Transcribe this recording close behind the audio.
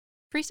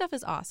Free stuff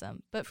is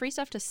awesome, but free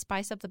stuff to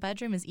spice up the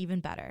bedroom is even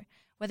better.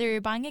 Whether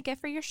you're buying a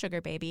gift for your sugar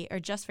baby or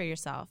just for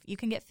yourself, you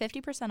can get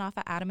 50% off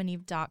at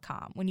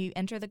adamandeve.com when you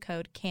enter the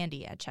code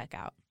CANDY at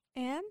checkout.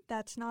 And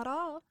that's not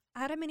all.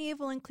 Adam and Eve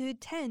will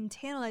include 10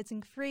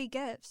 tantalizing free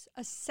gifts,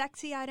 a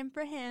sexy item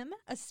for him,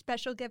 a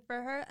special gift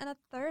for her, and a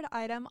third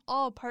item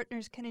all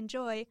partners can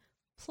enjoy.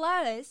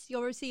 Plus,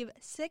 you'll receive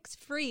 6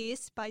 free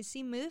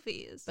spicy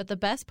movies. But the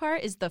best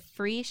part is the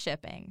free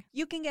shipping.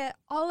 You can get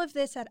all of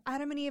this at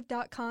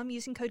adamandeve.com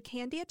using code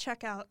CANDY at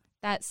checkout.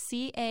 That's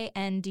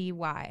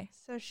CANDY.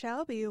 So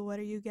Shelby, what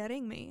are you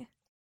getting me?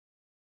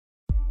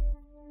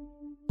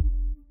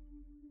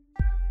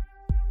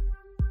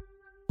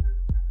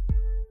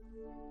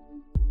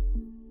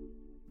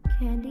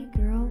 Candy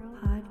Girl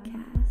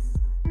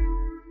Podcast.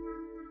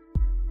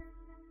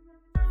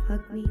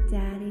 Fuck me,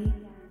 daddy.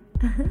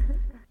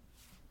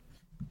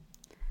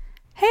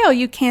 Hey all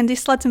you candy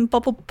sluts and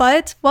bubble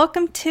butts.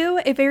 Welcome to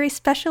a very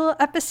special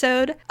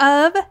episode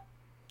of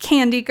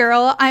Candy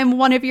Girl. I'm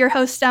one of your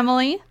hosts,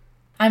 Emily.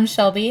 I'm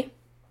Shelby.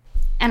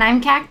 And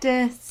I'm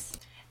Cactus.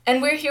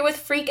 And we're here with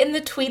Freak in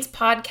the Tweets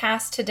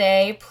podcast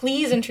today.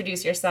 Please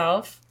introduce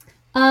yourself.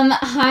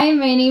 Hi,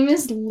 my name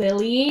is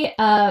Lily.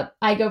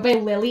 I go by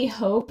Lily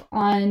Hope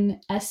on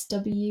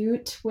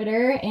SW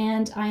Twitter,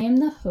 and I am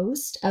the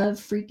host of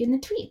Freak in the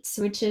Tweets,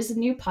 which is a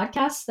new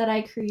podcast that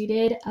I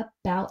created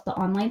about the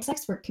online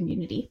sex work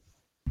community.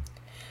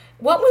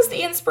 What was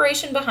the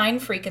inspiration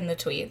behind Freak in the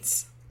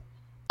Tweets?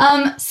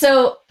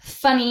 So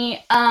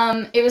funny.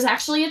 It was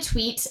actually a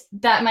tweet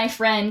that my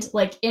friend,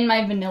 like in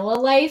my vanilla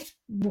life,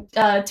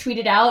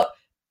 tweeted out,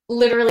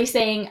 literally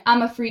saying,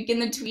 I'm a freak in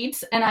the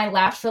tweets, and I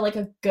laughed for like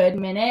a good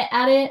minute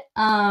at it.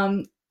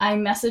 I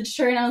messaged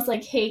her and I was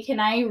like, hey, can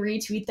I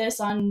retweet this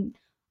on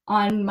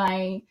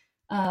my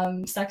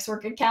sex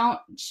work account?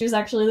 She was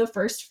actually the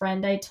first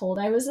friend I told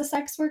I was a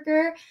sex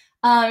worker.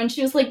 And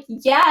she was like,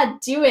 yeah,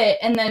 do it.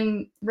 And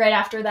then right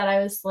after that, I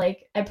was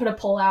like, I put a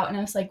poll out and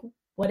I was like,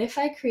 what if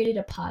I created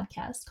a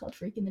podcast called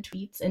Freak in the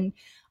Tweets? And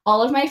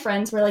all of my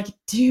friends were like,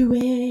 do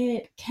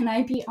it. Can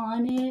I be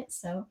on it?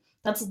 So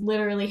that's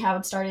literally how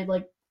it started,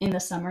 like in the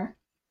summer.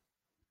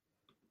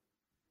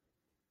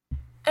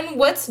 And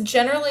what's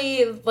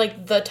generally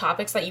like the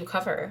topics that you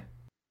cover?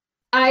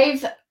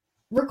 I've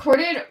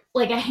recorded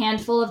like a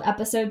handful of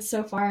episodes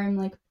so far. I'm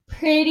like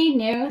pretty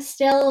new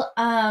still.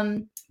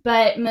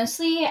 But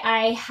mostly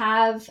I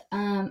have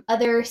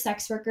other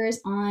sex workers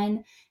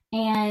on,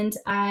 and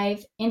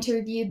I've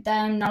interviewed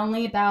them not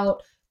only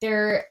about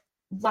their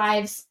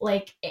lives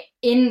like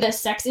in the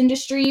sex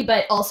industry,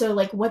 but also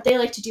like what they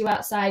like to do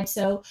outside.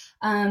 So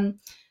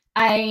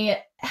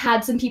I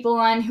had some people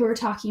on who were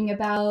talking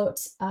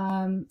about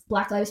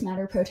Black Lives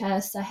Matter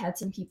protests. I had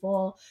some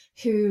people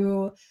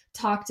who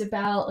talked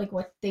about like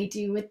what they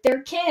do with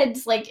their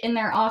kids, like in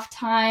their off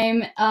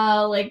time,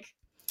 like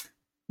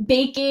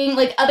baking,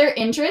 like other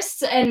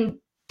interests. And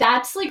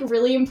that's like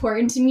really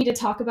important to me to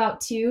talk about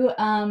too.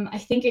 I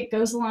think it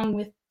goes along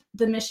with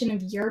the mission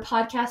of your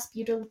podcast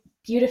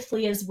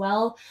beautifully as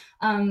well.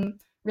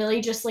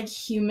 Really just like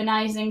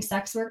humanizing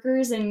sex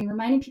workers and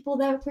reminding people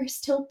that we're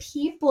still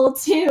people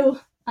too.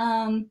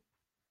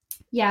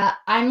 Yeah,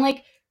 I'm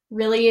like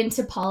really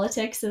into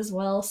politics as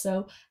well.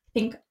 So I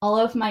think all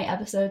of my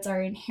episodes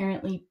are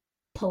inherently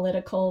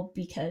political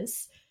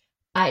because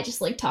I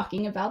just like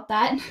talking about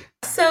that.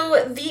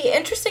 So the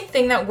interesting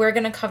thing that we're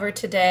going to cover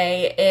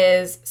today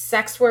is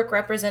sex work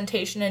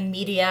representation in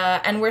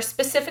media, and we're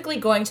specifically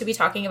going to be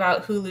talking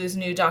about Hulu's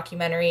new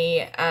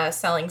documentary,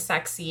 Selling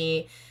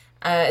Sexy.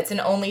 It's an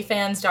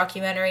OnlyFans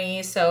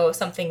documentary, so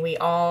something we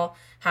all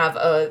have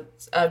a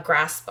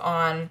grasp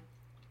on.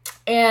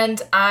 And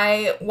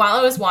while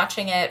I was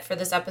watching it for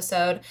this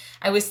episode,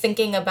 I was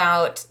thinking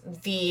about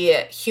the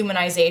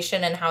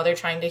humanization and how they're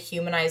trying to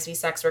humanize these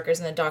sex workers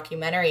in the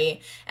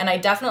documentary. And I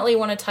definitely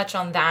want to touch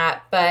on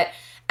that. But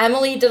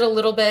Emily did a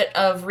little bit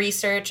of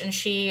research, and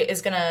she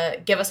is going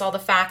to give us all the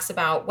facts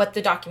about what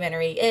the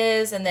documentary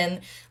is. And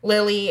then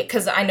Lily,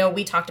 because I know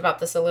we talked about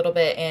this a little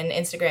bit in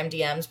Instagram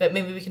DMs, but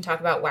maybe we can talk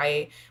about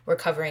why we're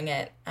covering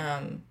it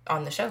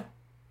on the show.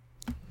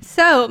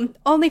 So,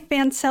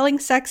 OnlyFans Selling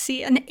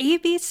Sexy, an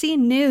ABC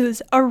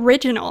News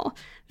original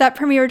that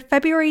premiered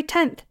February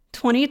 10th,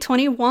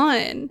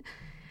 2021.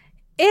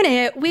 In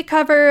it, we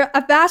cover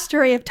a vast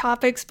array of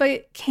topics,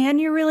 but can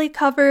you really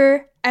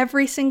cover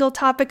every single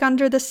topic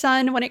under the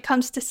sun when it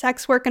comes to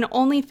sex work in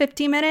only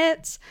 50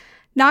 minutes?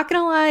 Not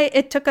gonna lie,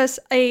 it took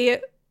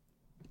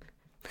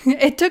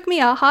me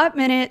a hot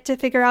minute to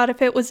figure out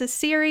if it was a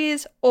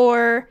series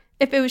or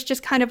if it was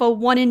just kind of a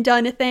one and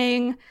done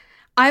thing.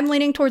 I'm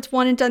leaning towards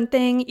one and done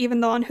thing,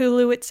 even though on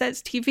Hulu it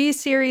says TV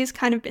series,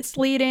 kind of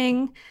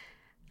misleading.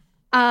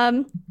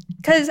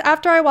 Because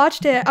after I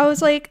watched it, I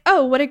was like,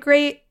 oh, what a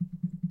great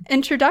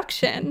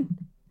introduction.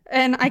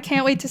 And I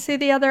can't wait to see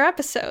the other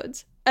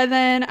episodes. And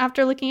then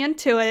after looking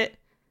into it,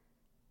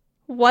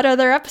 what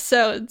other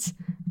episodes?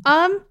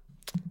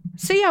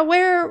 So yeah,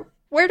 where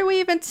do we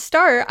even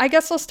start? I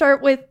guess I'll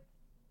start with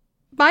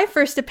my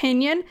first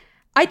opinion.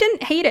 I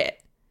didn't hate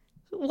it.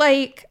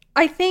 Like,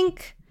 I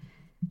think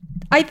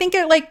I think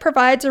it like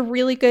provides a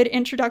really good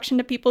introduction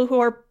to people who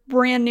are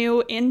brand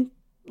new in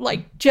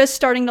like just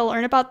starting to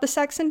learn about the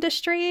sex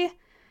industry.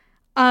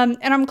 And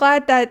I'm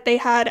glad that they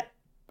had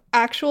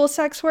actual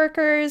sex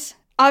workers.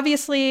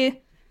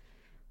 Obviously,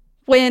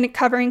 when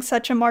covering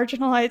such a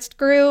marginalized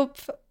group,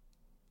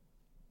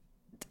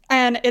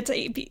 and it's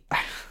a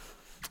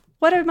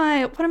what am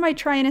I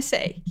trying to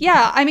say?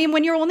 Yeah, I mean,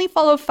 when you only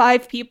follow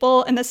 5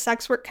 people and the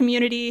sex work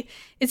community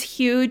is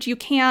huge, you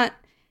can't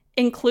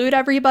include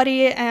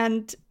everybody,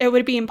 and it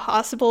would be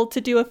impossible to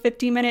do a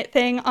 50-minute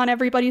thing on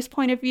everybody's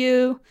point of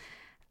view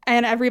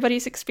and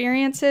everybody's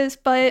experiences.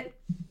 But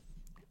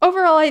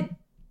overall,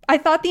 I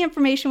thought the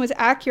information was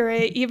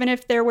accurate, even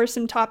if there were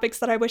some topics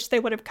that I wish they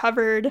would have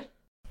covered.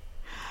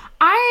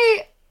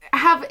 I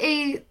have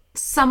a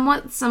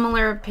somewhat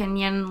similar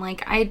opinion.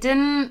 Like, I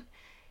didn't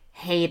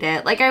hate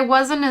it. Like, I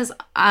wasn't as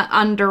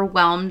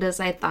underwhelmed as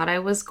I thought I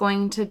was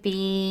going to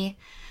be.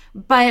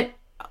 But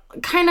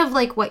kind of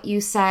like what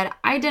you said,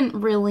 I didn't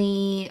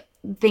really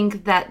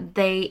think that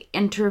they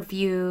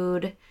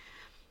interviewed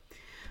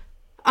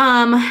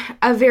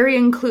a very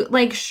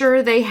like,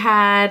 sure, they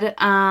had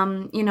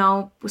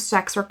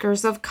sex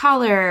workers of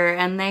color,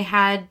 and they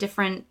had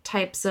different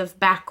types of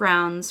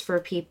backgrounds for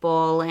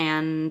people,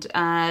 and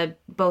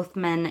both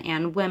men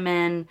and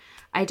women.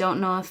 I don't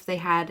know if they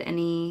had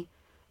any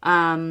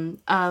the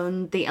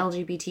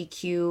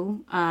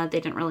LGBTQ. They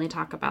didn't really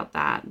talk about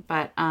that,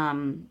 but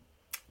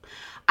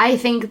I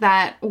think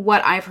that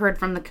what I've heard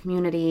from the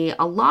community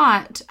a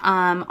lot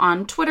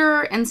on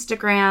Twitter,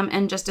 Instagram,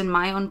 and just in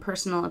my own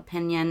personal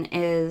opinion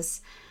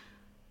is,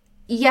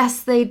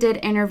 yes, they did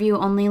interview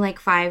only like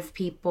 5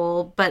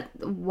 people, but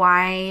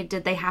why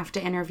did they have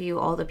to interview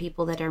all the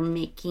people that are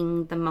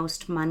making the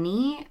most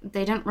money?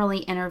 They didn't really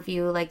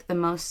interview like the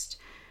most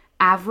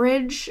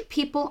average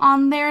people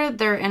on there.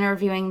 They're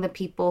interviewing the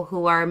people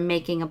who are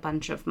making a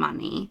bunch of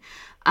money.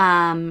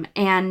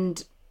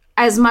 And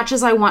as much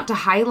as I want to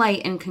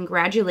highlight and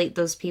congratulate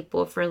those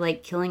people for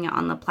like killing it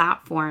on the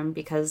platform,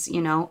 because,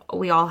 you know,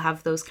 we all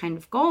have those kind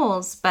of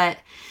goals, but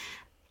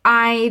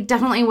I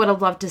definitely would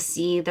have loved to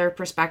see their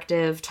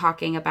perspective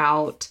talking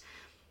about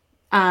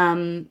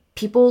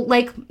people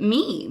like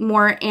me,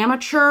 more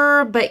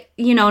amateur, but,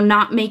 you know,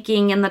 not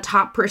making in the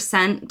top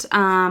percent.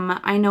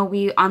 I know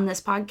we, on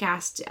this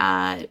podcast,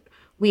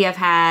 we have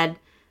had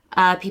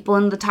people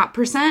in the top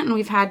percent, and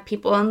we've had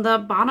people in the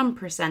bottom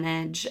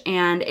percentage.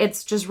 And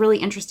it's just really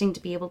interesting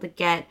to be able to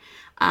get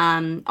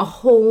a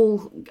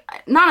whole,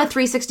 not a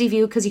 360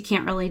 view, because you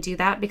can't really do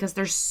that because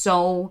there's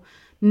so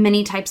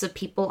many types of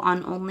people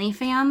on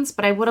OnlyFans.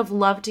 But I would have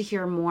loved to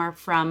hear more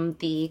from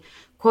the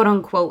quote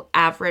unquote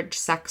average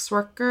sex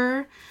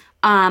worker.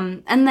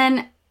 And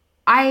then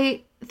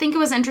I think it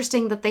was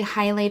interesting that they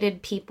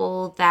highlighted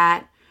people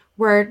that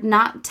were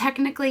not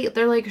technically,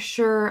 they're like,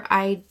 sure,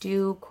 I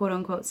do quote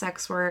unquote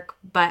sex work,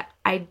 but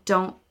I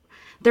don't.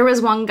 There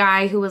was one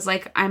guy who was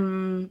like,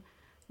 I'm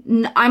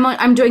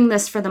doing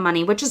this for the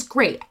money, which is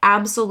great,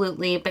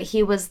 absolutely. But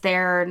he was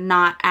there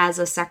not as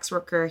a sex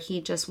worker.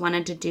 He just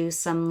wanted to do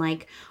some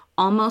like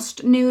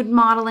almost nude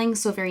modeling,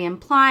 so very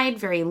implied,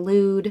 very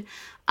lewd,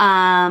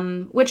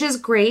 which is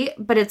great,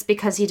 but it's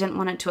because he didn't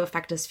want it to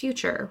affect his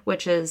future,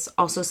 which is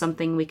also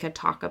something we could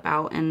talk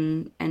about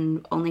in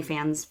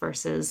OnlyFans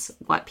versus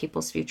what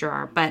people's future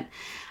are. But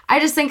I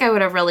just think I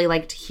would have really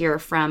liked to hear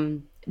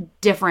from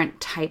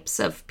different types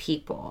of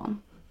people.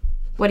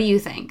 What do you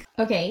think?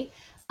 Okay.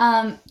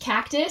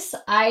 Cactus,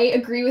 I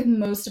agree with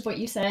most of what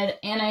you said,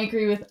 and I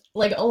agree with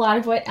like a lot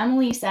of what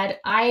Emily said.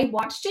 I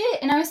watched it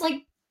and I was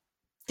like,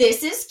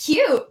 this is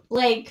cute.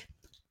 Like,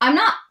 I'm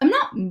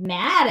not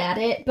mad at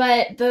it,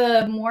 but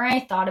the more I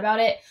thought about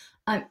it,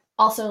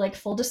 also, like,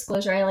 full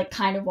disclosure, I like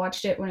kind of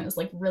watched it when it was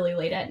like really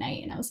late at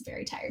night and I was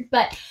very tired.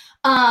 But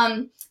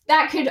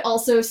that could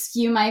also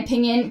skew my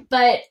opinion.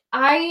 But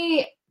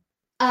I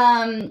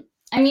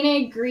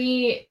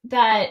agree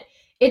that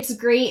it's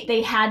great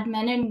they had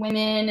men and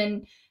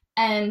women,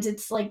 and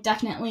it's like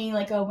definitely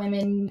like a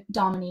women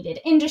dominated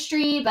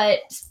industry. But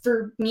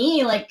for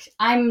me, like,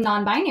 I'm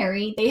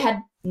non-binary. They had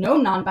no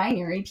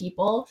non-binary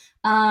people.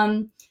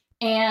 And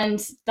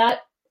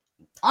that,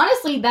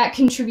 honestly, that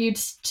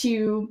contributes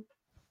to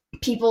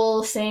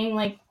people saying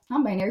like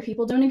non-binary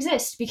people don't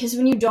exist, because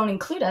when you don't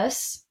include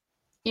us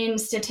in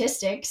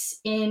statistics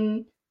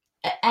in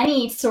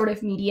any sort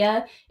of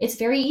media, it's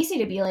very easy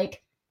to be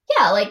like,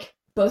 yeah, like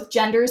both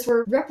genders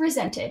were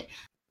represented.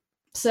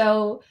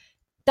 So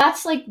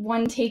that's like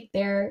one take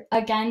there.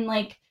 Again,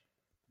 like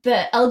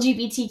the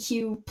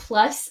LGBTQ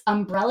plus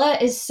umbrella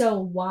is so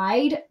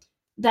wide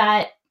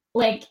that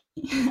like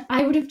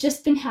I would have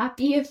just been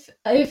happy if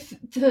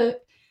the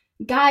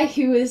guy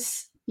who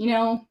is, you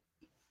know,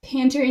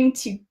 pandering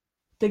to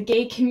the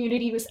gay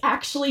community was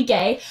actually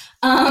gay.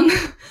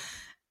 At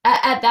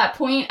that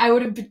point, I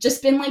would have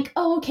just been like,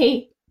 oh,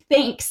 okay,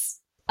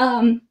 thanks.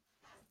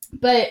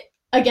 But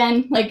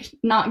again, like,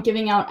 not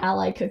giving out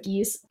ally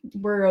cookies.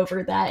 We're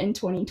over that in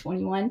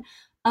 2021.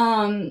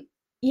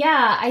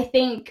 Yeah, I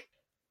think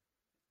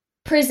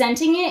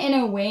presenting it in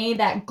a way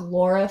that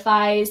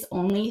glorifies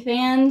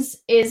OnlyFans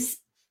is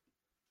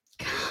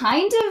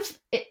kind of,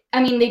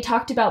 they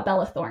talked about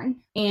Bella Thorne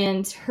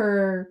and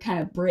her kind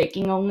of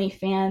breaking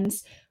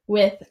OnlyFans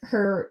with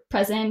her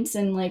presence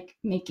and like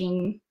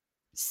making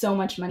so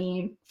much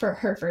money for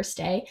her first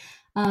day.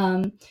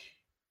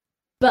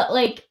 But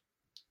like,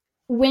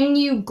 when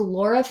you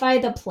glorify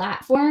the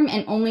platform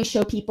and only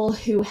show people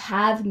who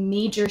have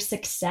major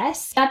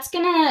success, that's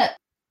gonna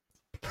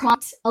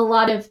prompt a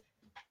lot of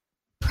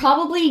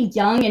probably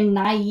young and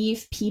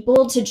naive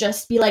people to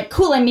just be like,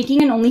 cool, I'm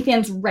making an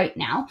OnlyFans right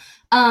now.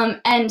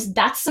 And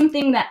that's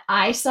something that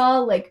I saw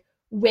like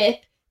with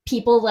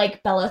people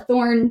like Bella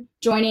Thorne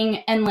joining,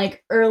 and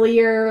like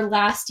earlier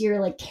last year,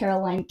 like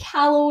Caroline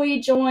Calloway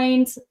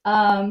joined.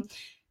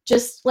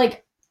 Just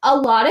like a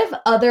lot of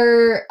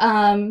other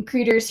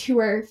creators who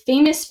are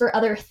famous for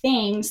other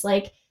things,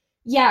 like,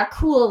 yeah,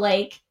 cool,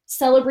 like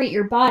celebrate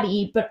your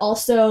body, but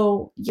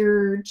also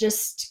you're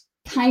just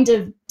kind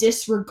of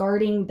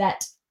disregarding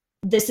that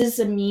this is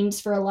a means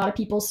for a lot of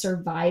people's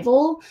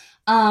survival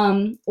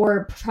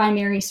or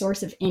primary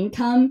source of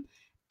income,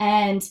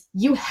 and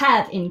you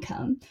have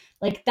income.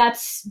 Like,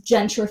 that's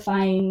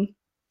gentrifying.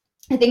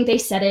 I think they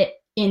said it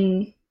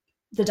in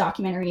the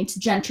documentary. It's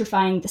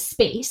gentrifying the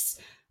space.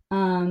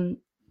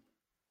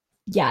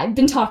 Yeah, I've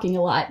been talking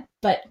a lot,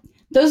 but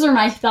those are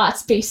my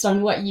thoughts based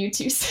on what you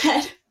two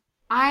said.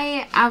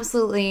 I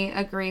absolutely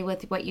agree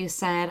with what you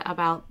said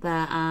about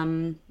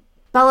the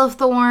Bella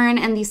Thorne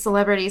and these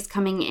celebrities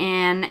coming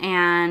in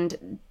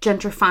and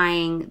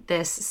gentrifying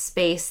this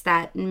space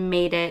that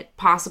made it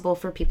possible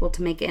for people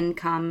to make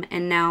income.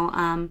 And now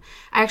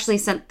I actually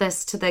sent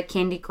this to the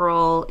Candy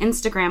Girl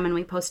Instagram, and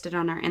we posted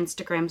on our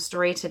Instagram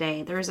story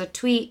today. There's a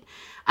tweet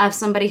of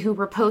somebody who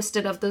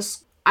reposted of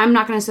this, I'm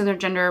not going to say their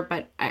gender,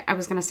 but I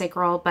was going to say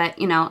girl, but,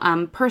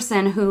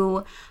 person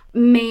who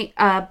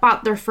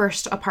bought their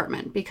first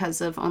apartment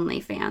because of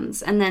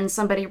OnlyFans. And then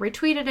somebody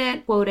retweeted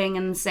it, quoting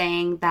and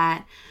saying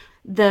that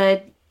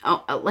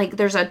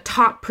there's a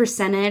top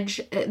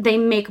percentage. They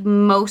make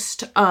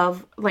most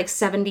of, like,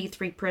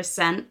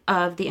 73%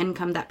 of the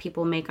income that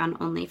people make on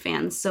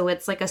OnlyFans. So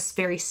it's like a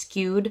very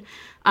skewed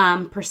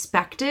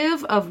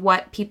perspective of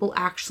what people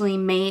actually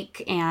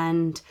make,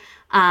 and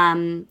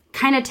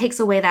kind of takes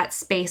away that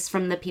space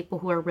from the people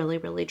who are really,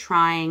 really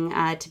trying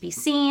to be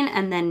seen.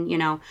 And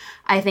then,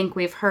 I think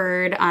we've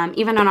heard,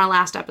 even on our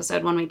last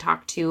episode when we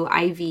talked to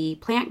Ivy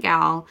Plant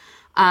Gal,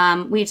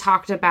 we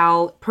talked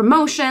about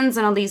promotions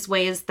and all these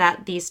ways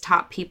that these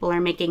top people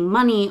are making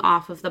money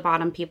off of the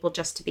bottom people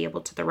just to be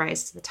able to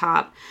rise to the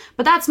top.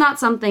 But that's not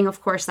something,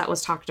 of course, that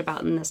was talked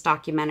about in this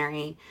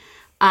documentary.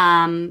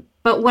 But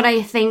what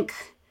I think...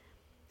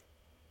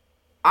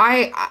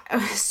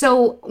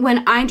 So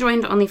when I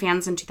joined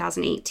OnlyFans in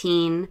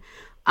 2018,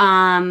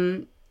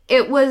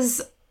 it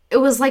was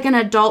like an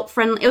adult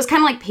friendly, it was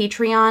kind of like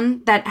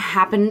Patreon that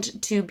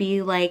happened to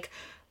be like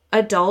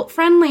adult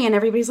friendly, and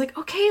everybody's like,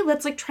 okay,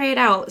 let's like try it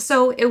out.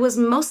 So it was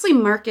mostly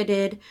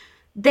marketed.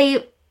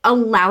 They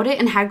allowed it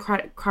and had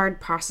credit card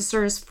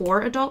processors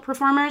for adult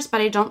performers, but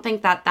I don't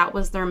think that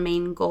was their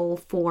main goal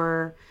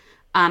for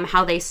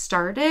how they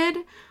started.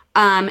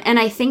 And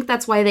I think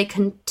that's why they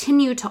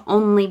continue to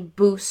only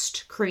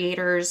boost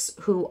creators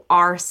who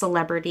are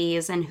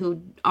celebrities and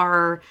who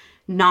are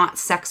not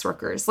sex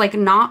workers. Like,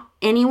 not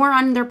anywhere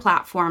on their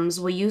platforms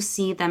will you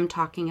see them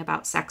talking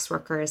about sex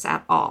workers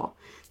at all.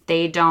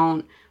 They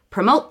don't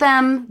promote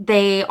them.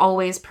 They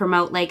always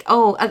promote, like,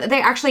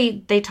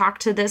 they talk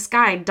to this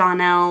guy,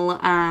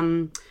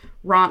 Donnell,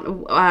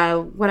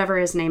 whatever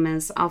his name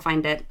is, I'll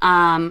find it,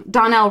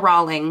 Donnell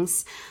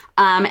Rawlings.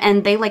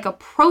 And they like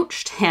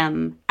approached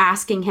him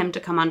asking him to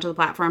come onto the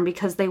platform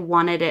because they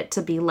wanted it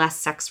to be less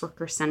sex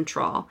worker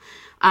central.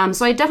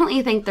 So I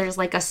definitely think there's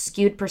like a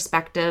skewed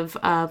perspective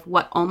of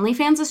what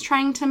OnlyFans is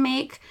trying to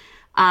make,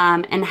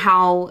 and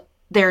how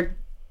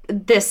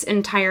this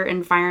entire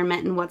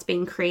environment and what's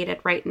being created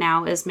right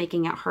now is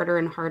making it harder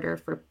and harder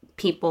for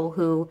people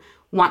who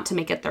want to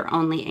make it their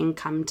only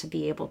income to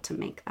be able to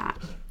make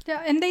that.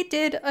 Yeah, and they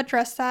did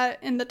address that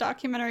in the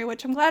documentary,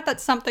 which I'm glad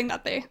that's something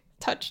that they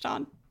touched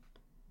on.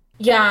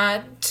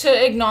 Yeah,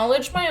 to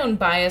acknowledge my own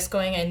bias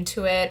going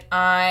into it,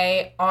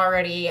 I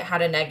already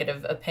had a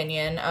negative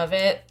opinion of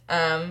it.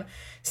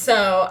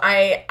 So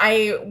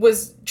I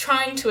was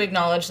trying to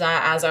acknowledge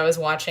that as I was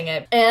watching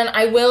it. And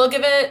I will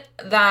give it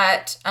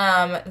that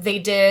they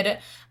did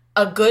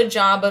a good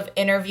job of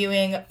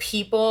interviewing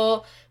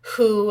people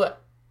who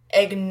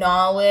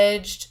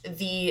acknowledged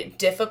the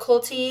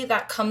difficulty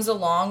that comes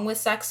along with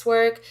sex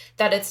work,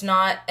 that it's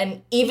not,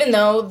 and even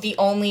though the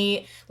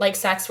only like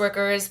sex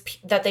workers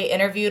that they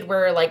interviewed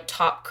were like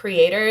top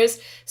creators,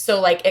 so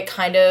like it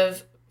kind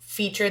of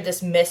featured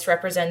this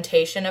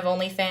misrepresentation of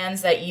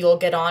OnlyFans that you'll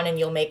get on and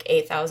you'll make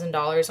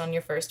 $8,000 on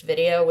your first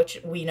video,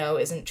 which we know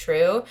isn't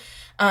true.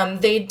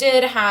 They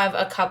did have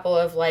a couple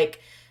of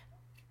like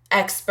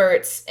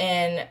experts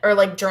in, or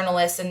like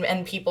journalists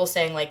and people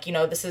saying like, you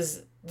know, this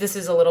is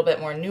a little bit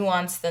more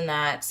nuanced than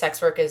that.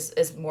 Sex work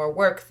is more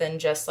work than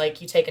just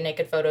like you take a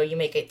naked photo, you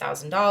make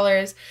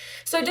 $8,000.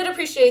 So I did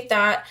appreciate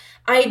that.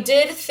 I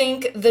did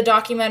think the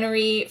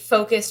documentary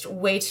focused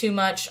way too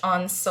much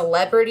on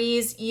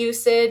celebrities'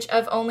 usage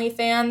of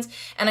OnlyFans.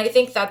 And I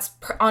think that's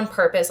on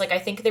purpose. Like, I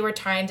think they were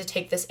trying to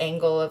take this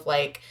angle of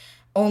like,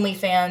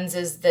 OnlyFans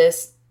is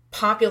this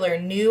popular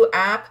new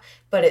app,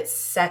 but it's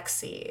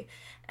sexy.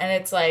 And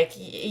it's like,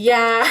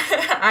 yeah,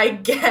 I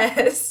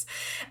guess.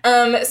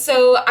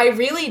 So I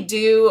really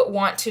do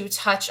want to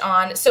touch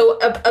on, so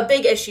a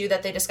big issue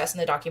that they discussed in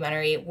the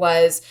documentary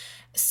was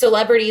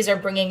celebrities are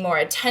bringing more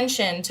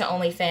attention to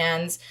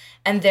OnlyFans,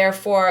 and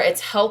therefore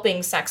it's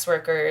helping sex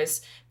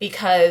workers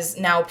because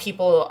now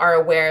people are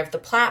aware of the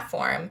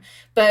platform.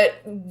 But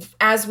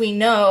as we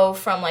know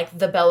from like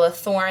the Bella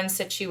Thorne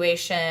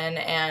situation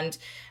and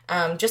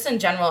just in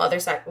general, other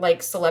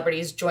like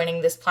celebrities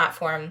joining this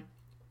platform,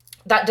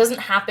 that doesn't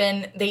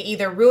happen. They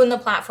either ruin the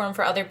platform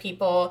for other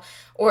people,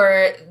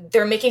 or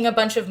they're making a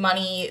bunch of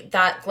money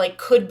that like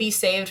could be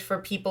saved for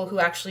people who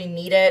actually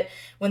need it,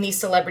 when these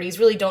celebrities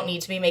really don't need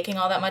to be making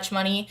all that much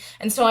money.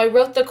 And so I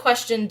wrote the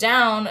question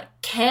down,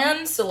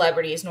 can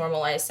celebrities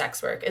normalize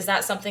sex work? Is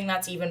that something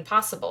that's even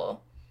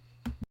possible?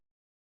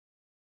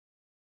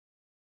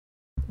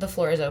 The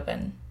floor is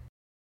open.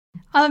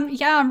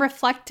 Yeah, I'm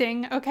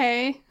reflecting.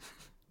 Okay.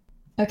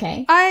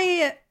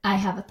 I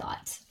have a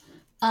thought.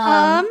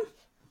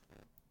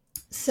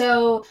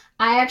 So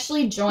I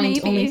actually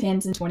joined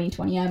OnlyFans in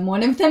 2020. I'm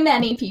one of the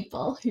many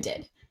people who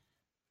did.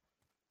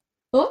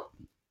 Oh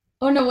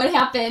no, what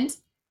happened?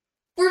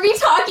 Were we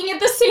talking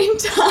at the same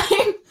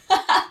time?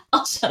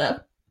 I'll shut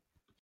up.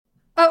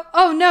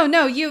 Oh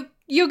no, you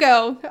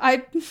go.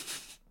 I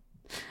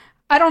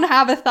don't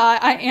have a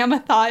thought. I am a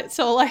thought.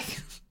 So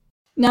like,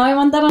 now I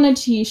want that on a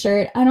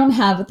t-shirt. I don't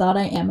have a thought.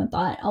 I am a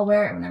thought. I'll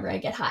wear it whenever I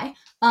get high.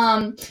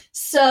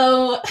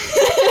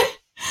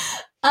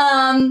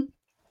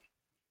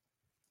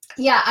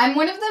 Yeah, I'm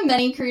one of the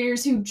many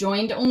creators who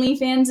joined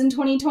OnlyFans in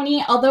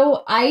 2020,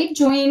 although I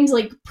joined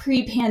like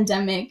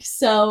pre-pandemic,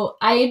 so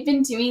I had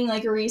been doing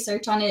like a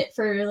research on it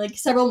for like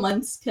several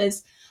months,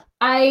 because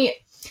I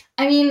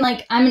mean,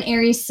 like, I'm an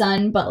Aries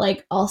sun, but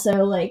like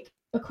also like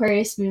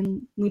Aquarius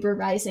moon, Libra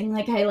rising.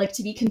 Like, I like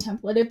to be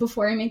contemplative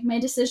before I make my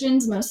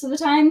decisions most of the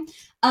time,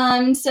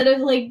 instead of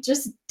like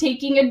just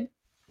taking a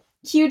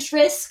huge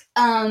risk.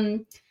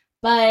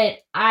 But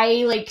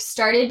I like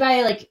started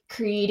by like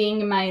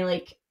creating my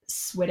like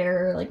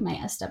Twitter, like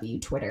my SW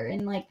Twitter,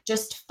 and like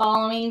just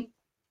following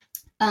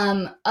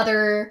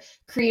other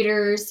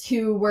creators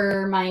who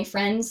were my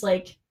friends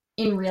like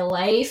in real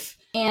life.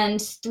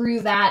 And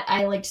through that,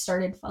 I like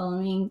started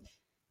following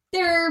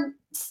their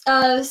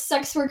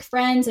sex work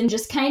friends and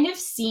just kind of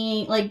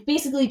seeing, like,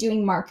 basically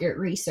doing market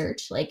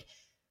research. Like,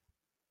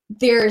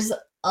 there's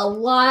a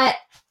lot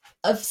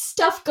of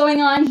stuff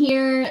going on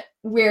here.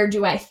 Where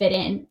do I fit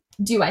in?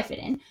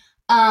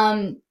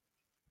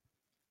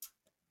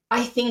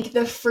 I think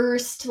the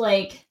first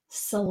like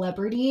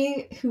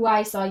celebrity who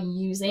I saw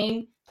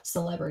using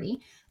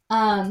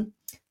that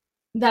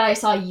I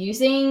saw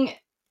using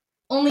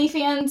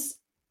OnlyFans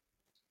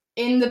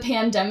in the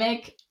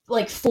pandemic,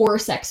 like for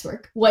sex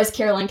work, was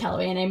Caroline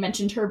Calloway, and I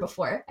mentioned her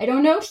before. I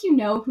don't know if you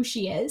know who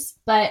she is,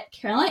 but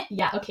Caroline,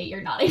 yeah, okay,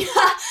 you're nodding.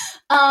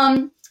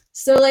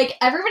 So like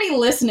everybody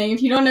listening,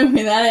 if you don't know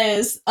who that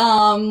is,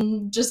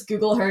 just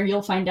Google her,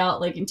 you'll find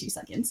out like in 2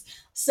 seconds.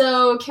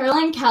 So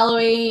Caroline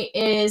Calloway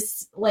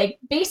is like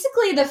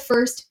basically the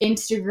first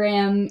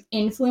Instagram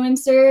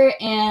influencer,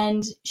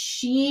 and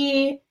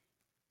she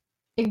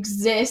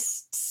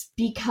exists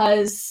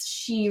because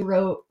she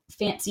wrote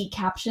fancy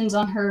captions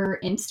on her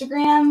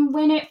Instagram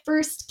when it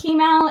first came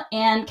out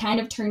and kind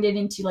of turned it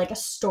into like a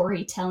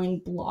storytelling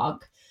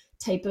blog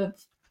type of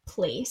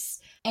place.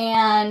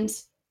 And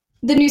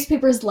the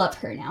newspapers love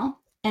her now,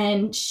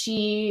 and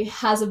she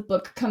has a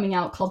book coming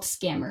out called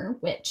Scammer,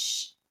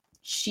 which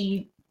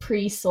she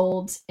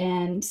pre-sold,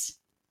 and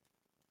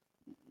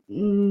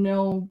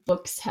no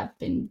books have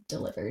been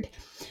delivered.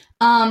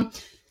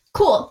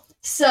 Cool.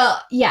 So,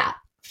 yeah,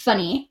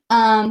 funny.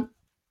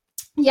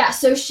 Yeah,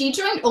 so she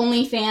joined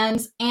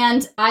OnlyFans,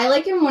 and I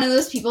like am one of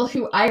those people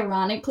who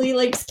ironically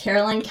likes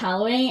Caroline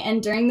Calloway,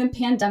 and during the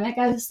pandemic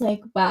I was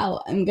like,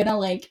 wow, I'm gonna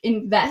like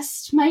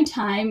invest my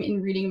time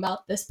in reading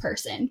about this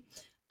person,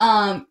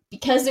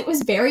 because it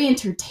was very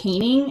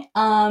entertaining,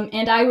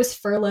 and I was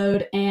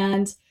furloughed,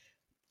 and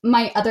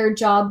my other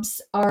jobs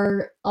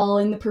are all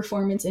in the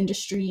performance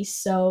industry,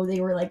 so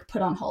they were like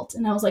put on hold,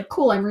 and I was like,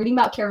 cool, I'm reading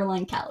about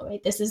Caroline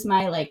Calloway, this is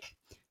my like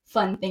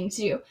fun thing to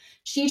do.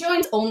 She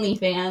joins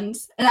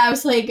OnlyFans, and I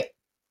was like,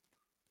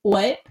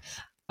 what?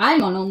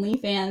 I'm on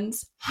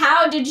OnlyFans.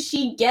 How did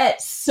she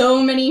get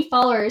so many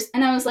followers?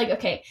 And I was like,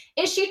 okay,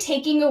 is she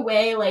taking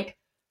away like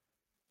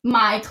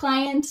my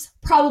clients?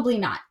 Probably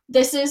not.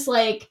 This is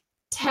like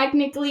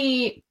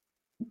technically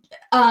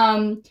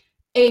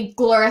a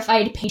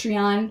glorified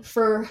Patreon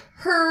for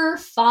her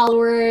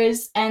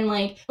followers and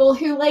like people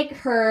who like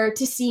her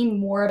to see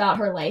more about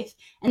her life.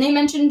 And they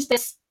mentioned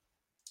this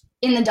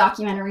in the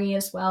documentary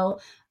as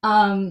well,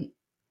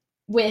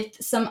 with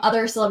some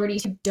other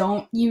celebrities who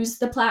don't use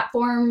the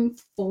platform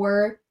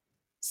for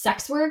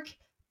sex work.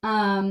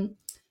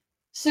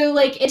 So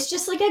like it's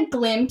just like a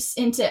glimpse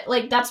into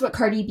like that's what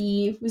Cardi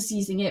B was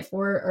using it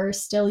for, or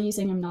still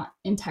using. I'm not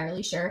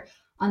entirely sure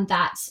on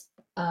that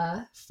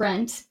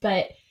front,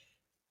 but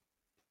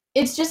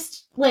it's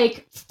just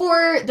like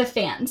for the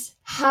fans.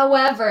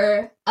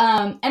 However,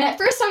 and at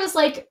first I was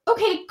like,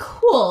 okay,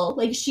 cool,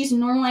 like she's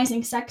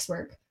normalizing sex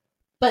work.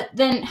 But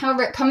then,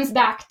 however, it comes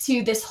back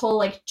to this whole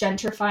like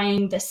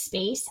gentrifying the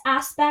space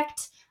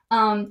aspect.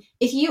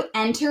 If you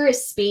enter a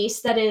space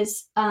that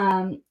is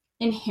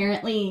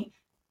inherently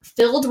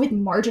filled with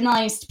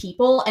marginalized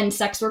people, and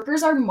sex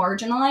workers are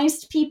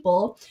marginalized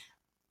people,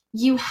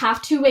 you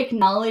have to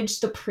acknowledge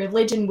the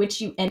privilege in which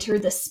you enter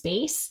the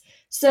space.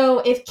 So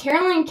if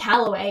Caroline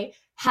Calloway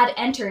had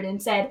entered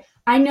and said,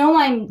 I know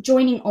I'm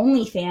joining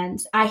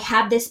OnlyFans, I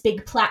have this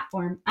big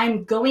platform,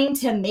 I'm going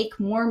to make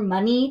more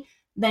money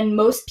than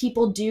most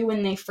people do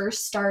when they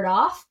first start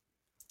off,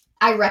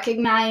 I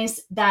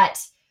recognize that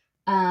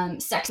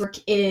sex work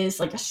is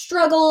like a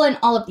struggle and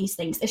all of these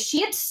things. If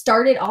she had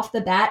started off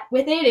the bat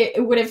with it,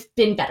 it would have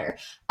been better.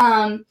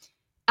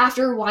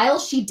 After a while,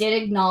 she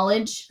did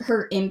acknowledge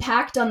her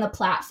impact on the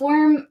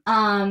platform,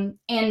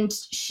 and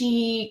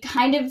she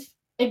kind of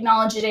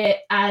acknowledged it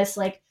as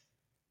like,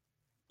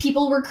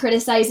 people were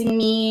criticizing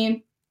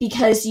me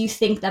because you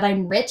think that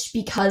I'm rich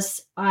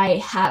because I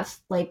have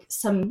like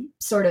some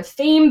sort of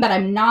fame, but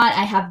I'm not.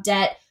 I have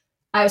debt.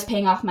 I was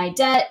paying off my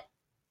debt.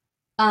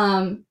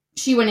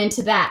 She went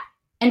into that,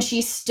 and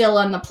she's still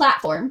on the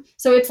platform.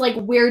 So it's like,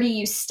 where do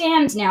you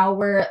stand now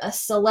where a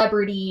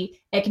celebrity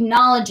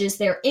acknowledges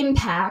their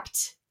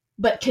impact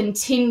but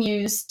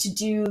continues to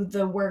do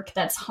the work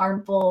that's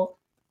harmful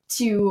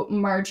to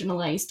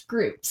marginalized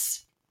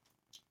groups?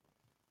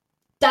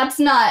 That's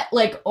not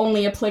like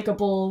only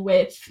applicable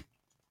with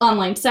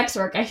online sex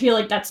work. I feel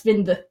like that's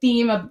been the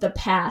theme of the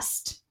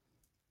past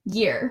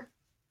year.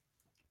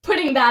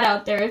 Putting that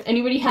out there, if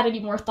anybody had any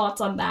more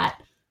thoughts on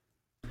that.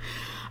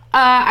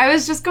 I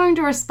was just going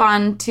to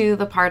respond to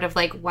the part of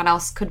like, what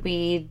else could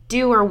we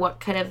do, or what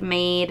could have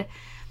made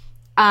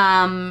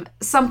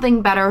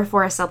something better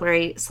for a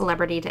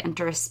celebrity to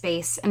enter a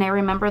space. And I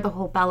remember the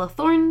whole Bella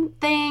Thorne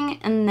thing,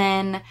 and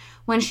then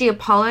when she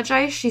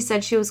apologized, she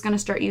said she was going to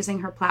start using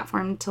her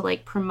platform to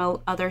like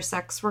promote other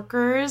sex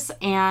workers,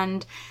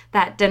 and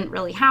that didn't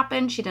really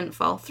happen. She didn't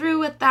follow through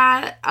with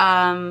that.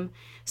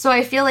 So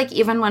I feel like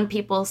even when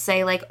people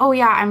say like, oh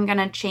yeah, I'm going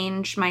to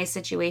change my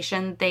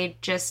situation, they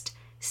just,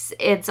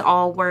 it's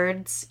all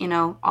words, you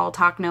know, all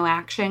talk, no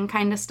action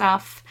kind of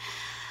stuff.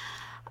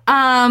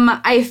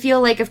 I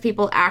feel like if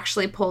people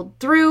actually pulled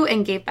through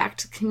and gave back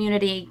to the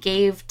community,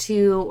 gave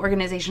to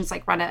organizations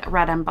like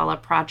Red Umbrella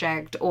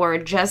Project, or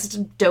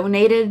just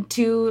donated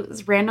to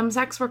random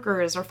sex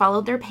workers or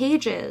followed their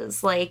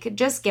pages, like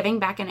just giving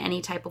back in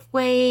any type of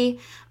way,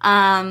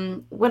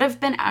 would have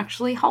been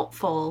actually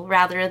helpful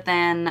rather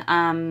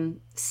than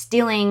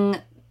stealing.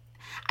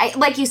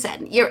 Like you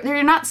said,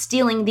 you're not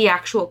stealing the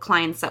actual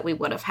clients that we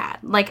would have had.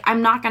 Like,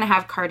 I'm not going to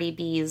have Cardi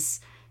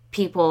B's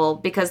people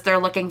because they're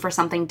looking for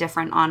something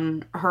different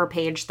on her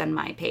page than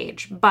my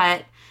page.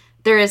 But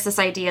there is this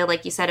idea,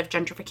 like you said, of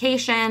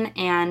gentrification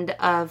and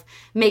of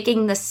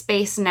making the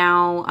space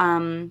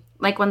now,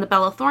 like when the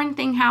Bella Thorne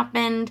thing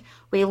happened,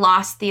 we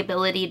lost the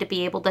ability to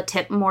be able to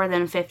tip more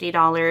than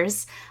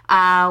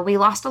 $50. We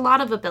lost a lot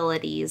of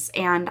abilities.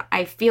 And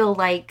I feel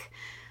like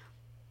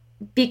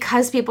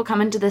because people come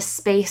into this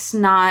space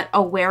not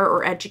aware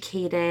or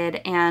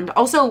educated, and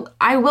also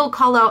I will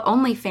call out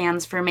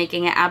OnlyFans for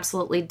making it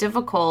absolutely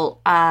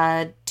difficult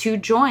to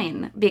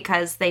join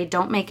because they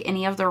don't make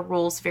any of their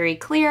rules very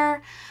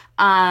clear.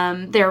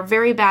 They're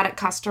very bad at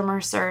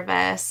customer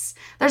service.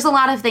 There's a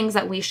lot of things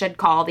that we should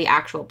call the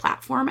actual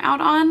platform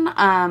out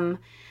on.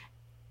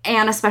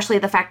 And especially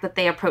the fact that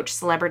they approach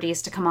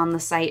celebrities to come on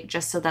the site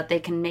just so that they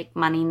can make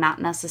money,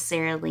 not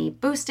necessarily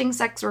boosting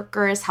sex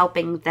workers,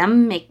 helping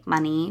them make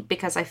money,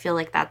 because I feel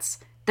like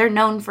they're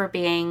known for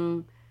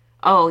being,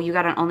 oh, you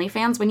got an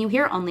OnlyFans? When you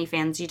hear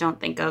OnlyFans, you don't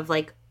think of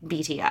like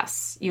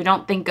BTS. You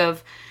don't think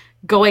of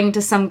going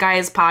to some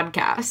guy's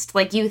podcast.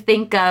 Like, you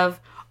think of,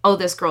 oh,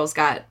 this girl's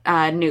got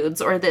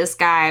nudes, or this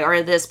guy,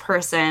 or this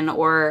person,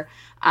 or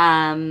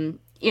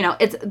you know,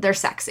 they're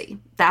sexy.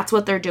 That's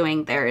what they're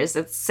doing there, is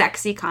it's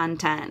sexy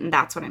content, and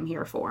that's what I'm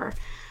here for.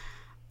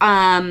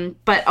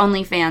 But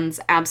OnlyFans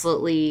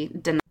absolutely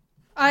deny.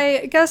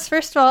 I guess,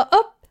 first of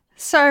all,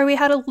 sorry, we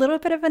had a little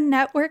bit of a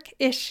network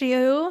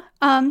issue.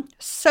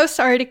 So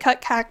sorry to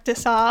cut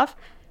Cactus off,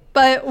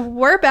 but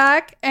we're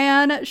back,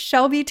 and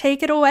Shelby,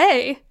 take it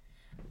away.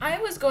 I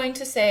was going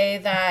to say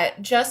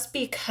that just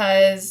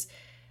because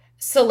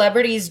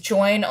celebrities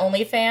join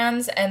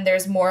OnlyFans and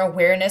there's more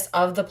awareness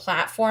of the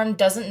platform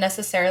doesn't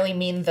necessarily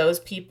mean those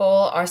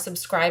people are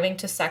subscribing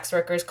to sex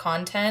workers'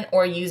 content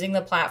or using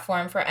the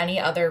platform for any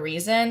other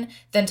reason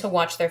than to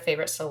watch their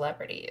favorite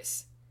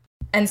celebrities.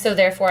 And so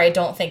therefore I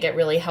don't think it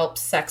really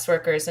helps sex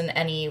workers in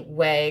any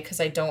way, because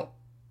I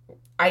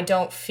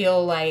don't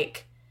feel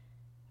like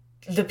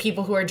the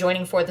people who are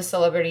joining for the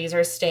celebrities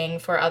are staying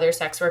for other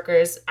sex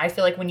workers. I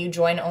feel like when you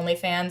join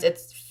OnlyFans,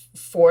 it's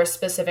for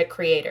specific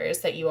creators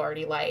that you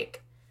already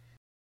like.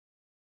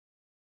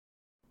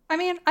 I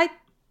mean, I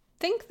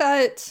think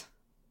that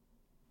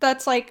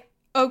that's like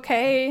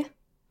okay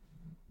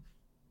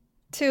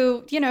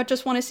to,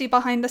 just want to see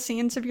behind the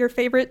scenes of your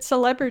favorite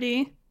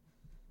celebrity.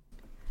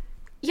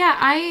 Yeah,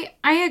 I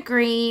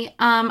agree.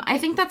 I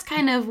think that's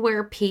kind of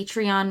where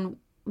Patreon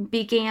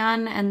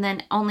began, and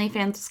then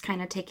OnlyFans is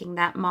kind of taking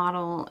that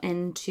model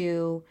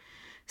into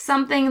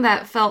something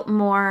that felt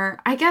more,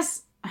 I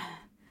guess,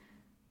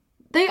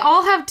 they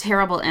all have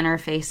terrible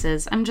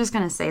interfaces. I'm just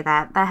going to say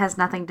that. That has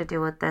nothing to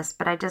do with this,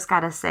 but I just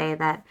got to say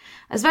that,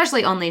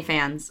 especially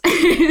OnlyFans,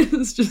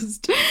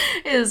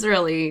 is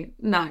really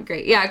not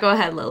great. Yeah, go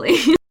ahead, Lily.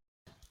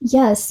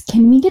 Yes,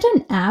 can we get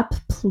an app,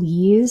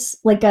 please?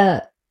 Like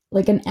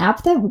an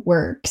app that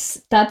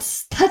works.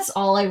 That's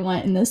all I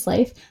want in this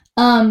life.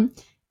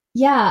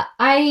 Yeah,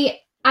 I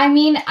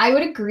mean, I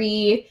would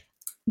agree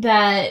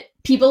that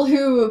people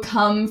who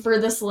come for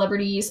the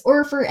celebrities,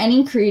 or for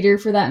any creator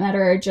for that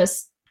matter, are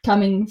just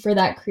coming for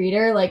that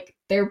creator. Like,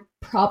 they're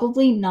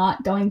probably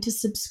not going to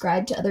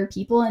subscribe to other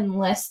people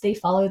unless they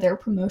follow their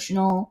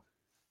promotional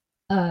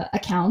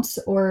accounts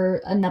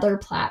or another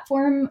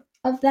platform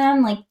of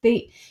them. Like,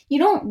 you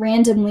don't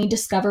randomly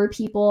discover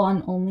people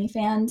on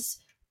OnlyFans.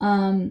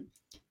 I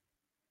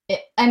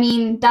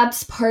mean,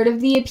 that's part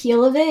of the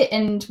appeal of it,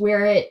 and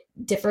where it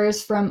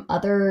differs from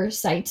other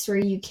sites where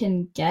you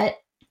can get,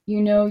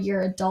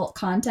 your adult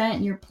content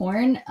and your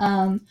porn,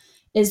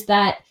 is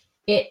that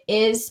it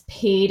is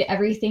paid.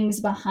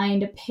 Everything's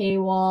behind a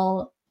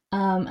paywall,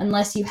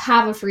 unless you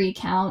have a free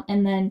account,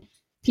 and then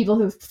people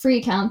who have free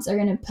accounts are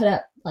going to put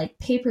up like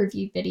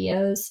pay-per-view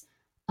videos.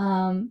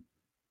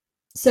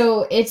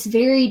 So it's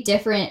very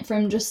different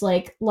from just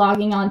like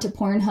logging on to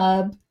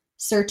Pornhub,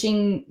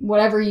 searching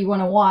whatever you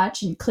want to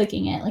watch and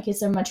clicking it. Like,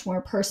 it's a much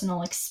more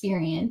personal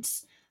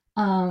experience.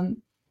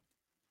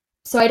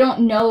 So I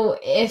don't know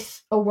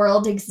if a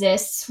world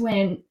exists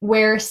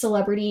where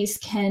celebrities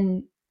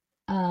can,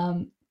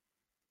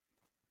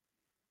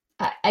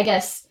 I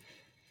guess,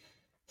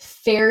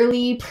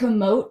 fairly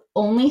promote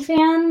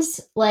OnlyFans.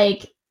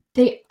 Like,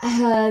 they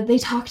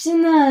talked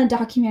in the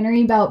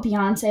documentary about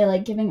Beyonce,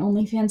 like, giving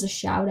OnlyFans a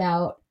shout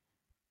out,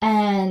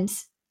 and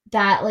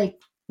that, like,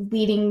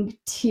 leading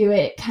to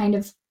it kind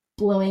of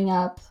blowing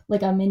up,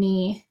 like a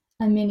mini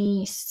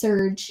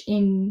surge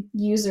in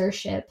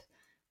usership.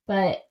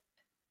 But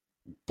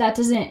that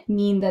doesn't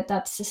mean that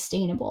that's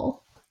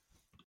sustainable.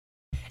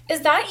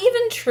 Is that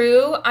even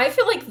true? I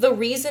feel like the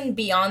reason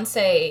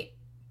Beyonce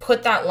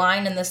put that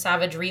line in the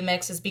Savage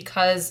remix is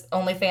because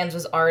OnlyFans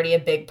was already a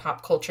big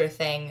pop culture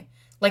thing.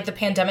 Like, the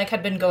pandemic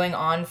had been going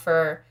on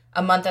for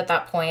a month at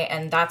that point,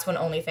 and that's when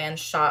OnlyFans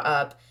shot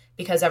up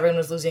because everyone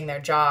was losing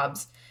their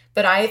jobs.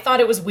 But I thought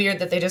it was weird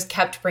that they just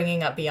kept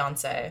bringing up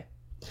Beyonce.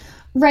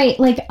 Right,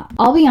 like,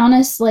 I'll be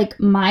honest, like,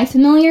 my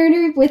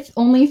familiarity with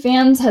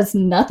OnlyFans has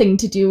nothing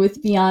to do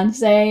with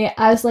Beyonce.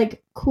 I was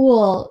like,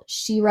 cool,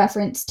 she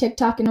referenced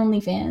TikTok and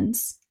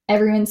OnlyFans,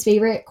 everyone's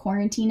favorite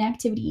quarantine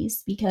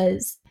activities,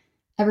 because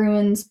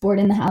everyone's bored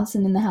in the house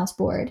and in the house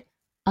bored.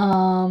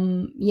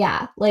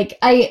 Yeah, like,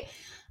 it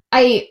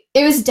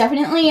was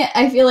definitely,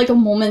 I feel like, a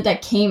moment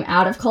that came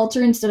out of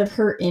culture instead of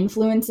her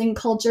influencing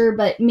culture,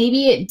 but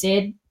maybe it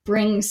did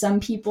bring some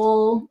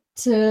people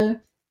to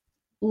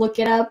look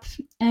it up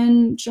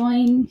and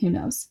join. Who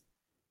knows?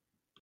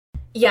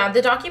 Yeah,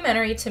 the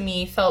documentary to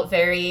me felt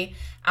very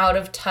out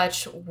of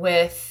touch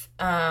with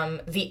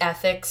the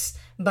ethics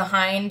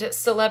behind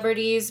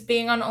celebrities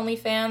being on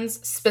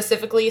OnlyFans,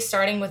 specifically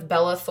starting with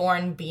Bella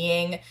Thorne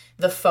being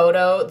the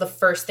photo, the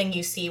first thing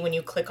you see when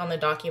you click on the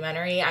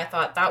documentary. I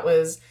thought that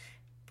was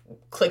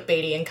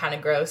clickbaity and kind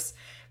of gross.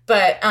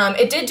 But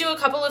it did do a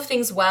couple of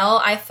things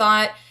well. I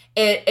thought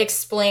it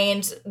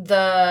explained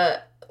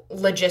the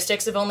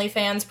logistics of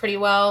OnlyFans pretty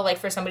well, like,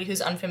 for somebody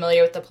who's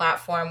unfamiliar with the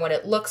platform, what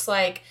it looks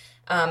like,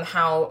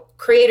 how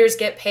creators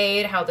get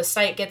paid, how the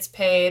site gets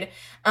paid.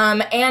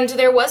 And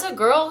there was a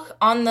girl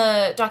on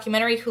the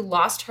documentary who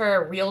lost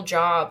her real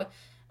job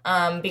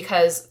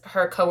because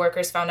her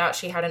coworkers found out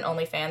she had an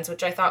OnlyFans,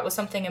 which I thought was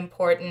something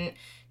important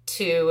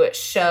to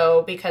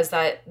show, because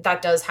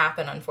that does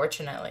happen,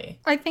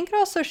 unfortunately. I think it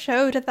also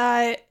showed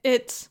that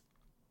it's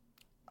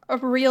a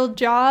real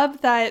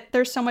job, that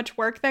there's so much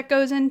work that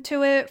goes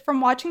into it.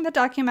 From watching the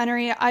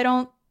documentary, I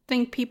don't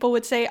think people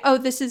would say, oh,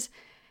 this is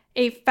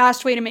a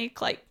fast way to make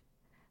like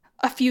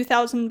a few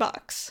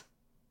 $1,000s.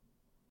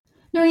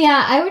 No,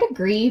 yeah, I would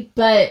agree.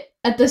 But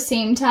at the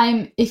same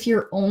time, if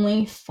you're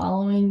only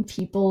following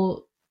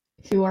people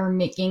who are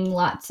making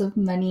lots of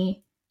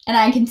money, and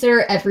I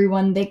consider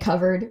everyone they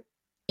covered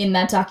in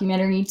that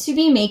documentary to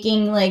be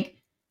making like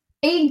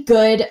a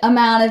good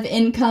amount of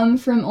income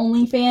from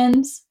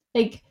OnlyFans.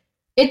 Like,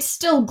 it's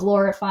still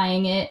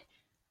glorifying it.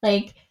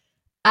 Like,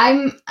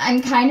 I'm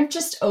kind of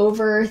just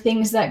over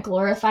things that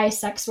glorify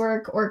sex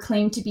work or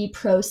claim to be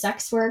pro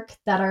sex work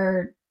that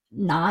are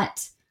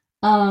not.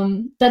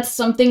 That's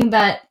something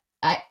that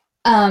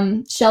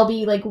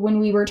Shelby, like when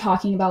we were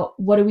talking about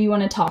what do we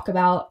want to talk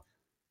about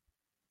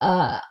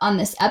on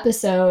this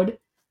episode,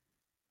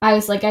 I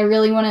was like, I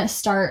really want to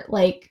start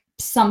like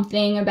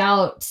something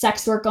about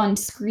sex work on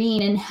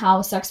screen and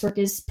how sex work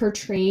is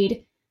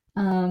portrayed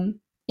in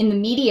the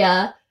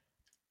media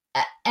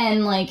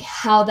and like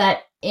how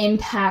that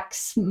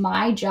impacts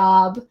my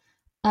job.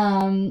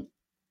 I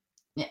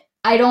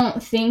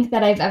don't think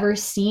that I've ever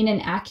seen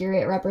an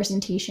accurate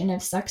representation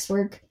of sex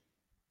work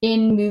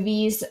in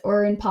movies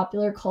or in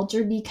popular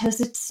culture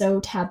because it's so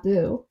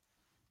taboo.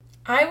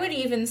 I would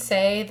even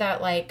say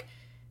that, like,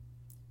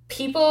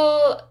 you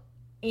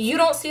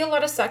don't see a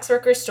lot of sex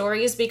worker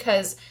stories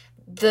because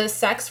the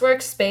sex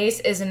work space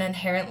is an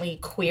inherently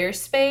queer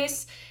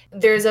space.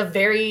 There's a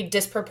very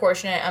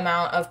disproportionate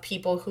amount of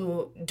people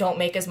who don't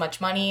make as much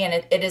money, and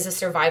it is a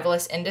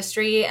survivalist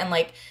industry. And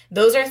like,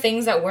 those are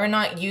things that we're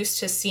not used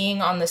to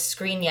seeing on the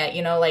screen yet.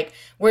 You know, like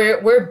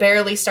we're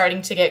barely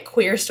starting to get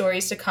queer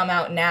stories to come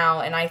out now.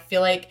 And I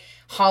feel like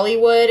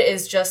Hollywood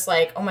is just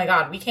like, oh my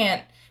God, we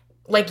can't,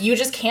 like, you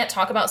just can't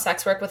talk about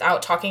sex work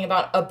without talking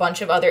about a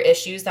bunch of other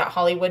issues that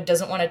Hollywood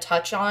doesn't want to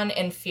touch on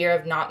in fear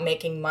of not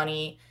making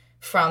money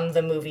from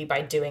the movie by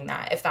doing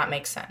that, if that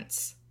makes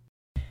sense.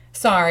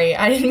 Sorry,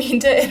 I didn't mean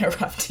to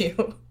interrupt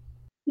you.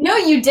 No,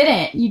 you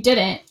didn't. You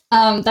didn't.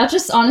 That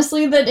just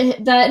honestly that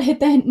hit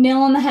the nail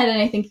on the head,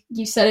 and I think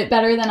you said it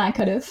better than I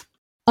could have.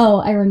 Oh,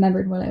 I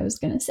remembered what I was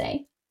gonna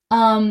say.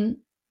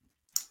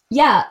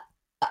 Yeah.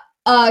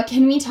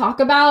 Can we talk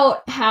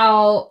about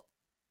how,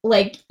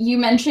 like you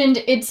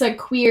mentioned, it's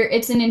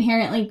an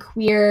inherently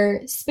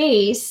queer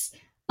space,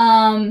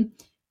 and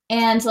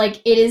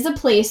like it is a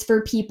place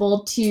for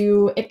people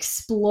to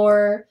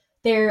explore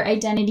their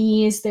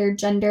identities, their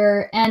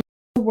gender, and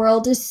the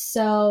world is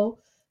so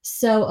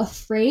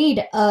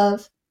afraid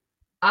of,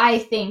 I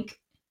think,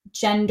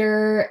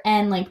 gender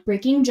and like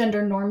breaking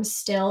gender norms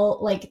still,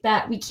 like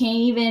that we can't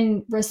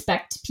even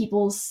respect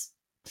people's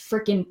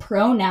freaking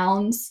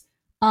pronouns.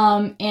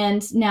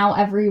 And now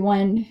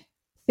everyone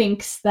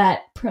thinks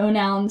that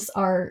pronouns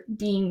are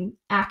being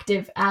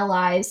active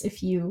allies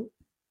if you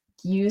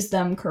use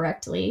them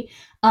correctly.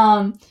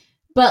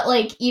 But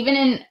like even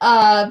in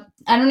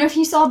I don't know if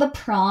you saw The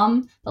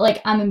Prom, but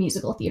like I'm a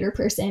musical theater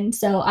person,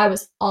 so I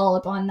was all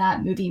up on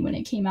that movie when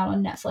it came out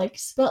on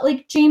Netflix. But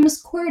like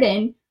James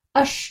Corden,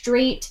 a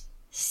straight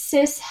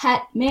cis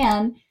het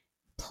man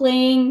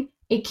playing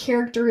a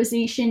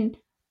characterization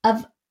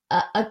of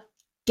a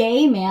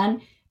gay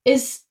man,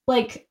 is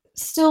like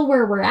still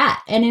where we're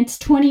at, and it's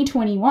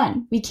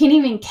 2021. We can't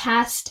even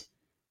cast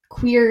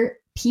queer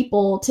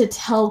people to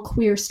tell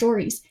queer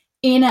stories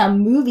in a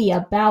movie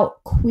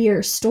about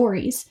queer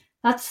stories.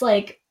 That's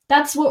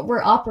what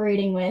we're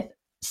operating with.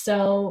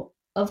 So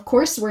of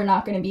course we're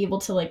not going to be able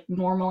to like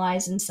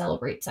normalize and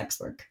celebrate sex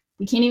work.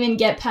 We can't even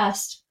get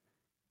past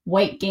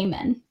white gay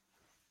men.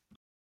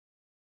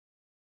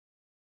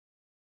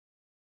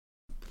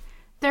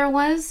 There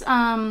was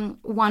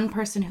one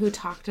person who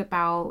talked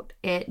about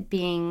it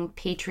being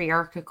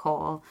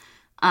patriarchal.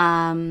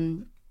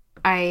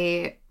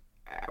 I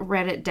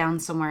read it down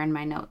somewhere in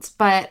my notes,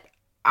 but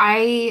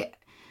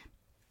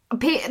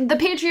the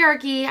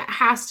patriarchy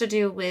has to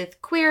do with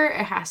queer.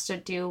 It has to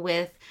do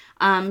with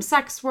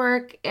sex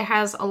work. It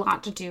has a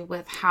lot to do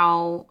with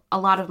how a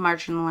lot of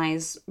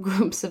marginalized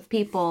groups of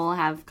people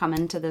have come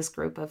into this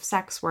group of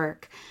sex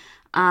work,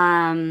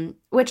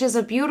 which is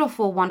a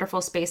beautiful,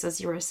 wonderful space, as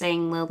you were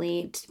saying,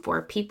 Lily,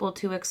 for people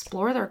to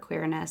explore their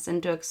queerness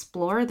and to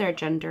explore their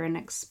gender and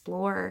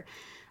explore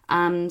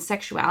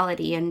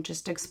sexuality and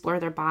just explore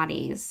their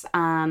bodies.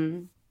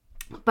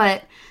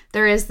 But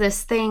there is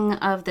this thing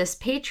of this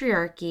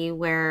patriarchy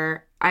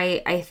where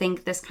I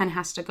think this kind of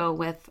has to go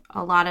with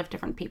a lot of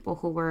different people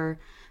who were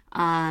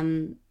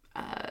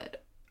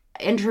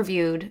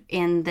interviewed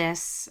in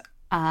this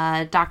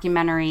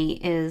documentary,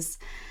 is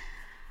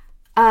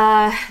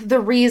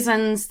the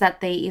reasons that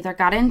they either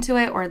got into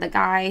it, or the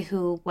guy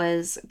who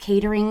was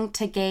catering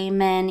to gay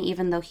men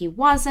even though he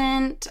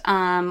wasn't,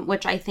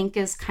 which I think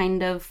is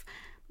kind of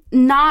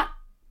not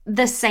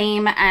the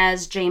same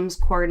as James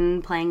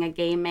Corden playing a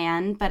gay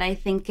man, but I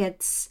think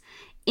it's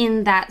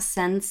in that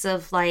sense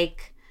of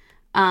like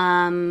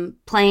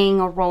playing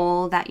a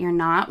role that you're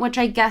not, which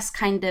I guess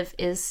kind of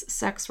is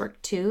sex work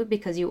too,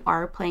 because you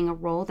are playing a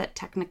role that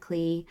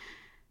technically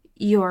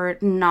you're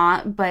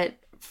not, but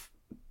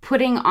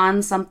putting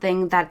on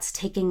something that's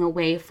taking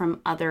away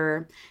from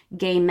other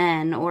gay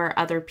men or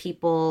other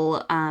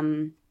people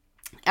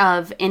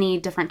of any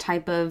different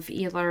type of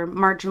either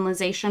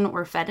marginalization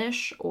or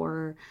fetish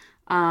or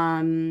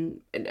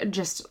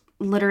just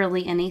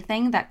literally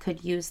anything that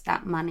could use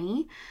that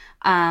money.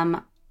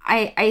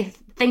 I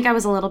think I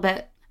was a little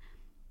bit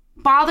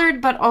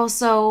bothered, but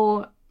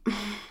also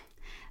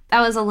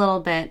that was a little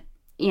bit,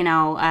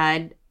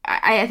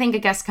 I think, I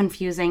guess,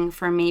 confusing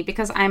for me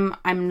because I'm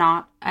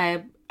not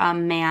a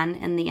man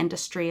in the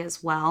industry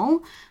as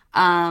well.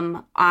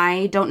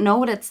 I don't know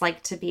what it's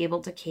like to be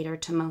able to cater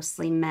to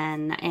mostly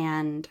men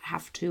and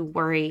have to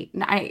worry,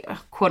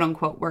 quote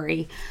unquote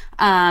worry,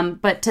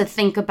 but to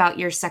think about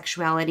your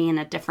sexuality in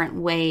a different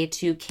way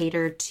to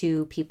cater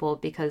to people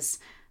because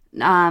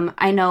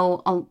I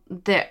know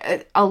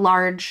a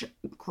large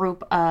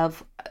group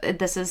of,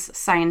 this is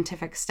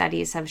scientific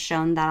studies have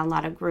shown that a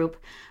lot of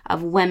group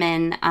of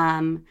women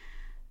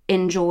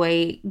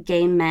enjoy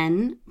gay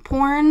men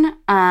porn,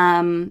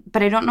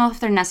 but I don't know if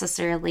they're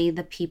necessarily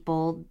the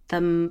people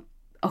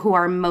who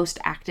are most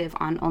active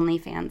on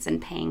OnlyFans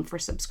and paying for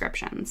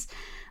subscriptions.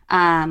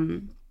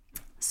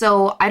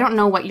 So I don't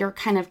know what your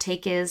kind of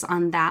take is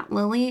on that,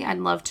 Lily. I'd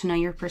love to know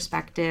your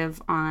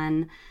perspective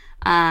on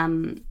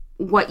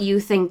what you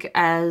think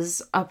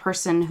as a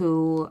person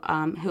who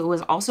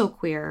is also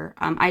queer.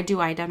 I do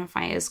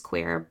identify as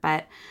queer,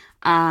 but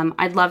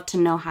I'd love to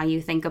know how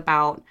you think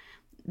about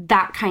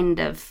that kind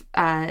of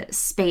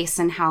space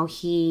and how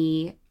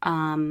he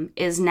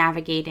is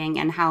navigating,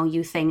 and how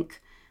you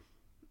think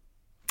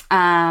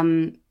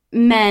men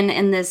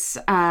in this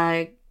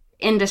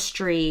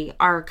industry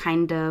are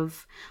kind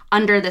of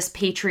under this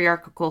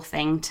patriarchal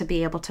thing to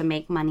be able to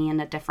make money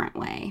in a different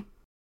way.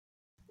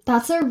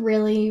 That's a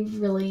really,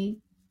 really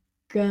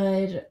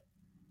good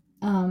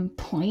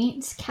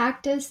point,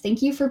 Cactus.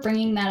 Thank you for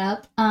bringing that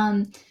up.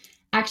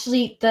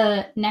 Actually,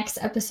 the next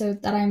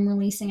episode that I'm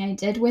releasing, I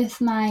did with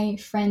my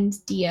friend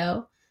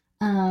Dio,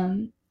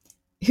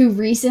 who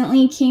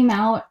recently came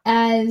out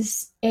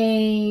as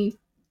a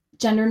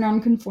gender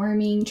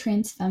nonconforming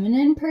trans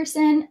feminine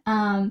person.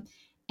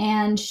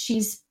 And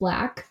she's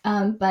Black,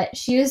 but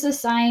she was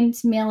assigned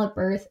male at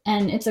birth,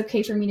 and it's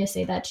okay for me to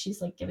say that.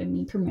 She's like given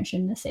me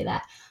permission to say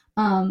that.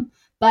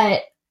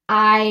 But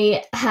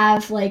I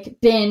have like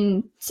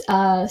been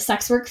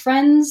sex work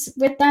friends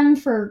with them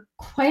for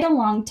quite a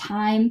long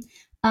time.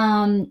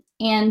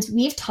 And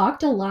we've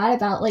talked a lot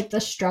about like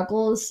the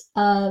struggles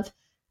of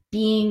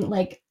being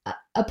like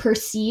a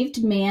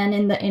perceived man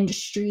in the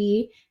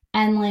industry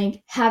and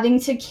like having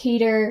to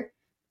cater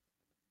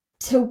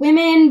to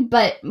women,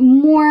 but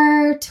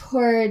more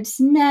towards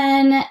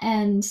men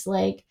and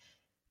like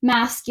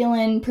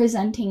masculine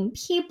presenting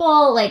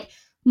people, like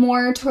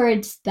more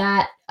towards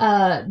that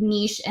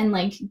niche and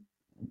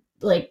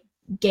like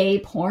gay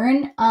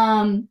porn,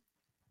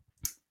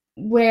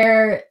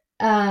 where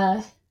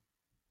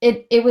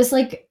it was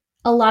like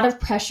a lot of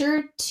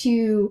pressure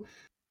to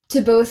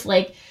both,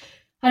 like,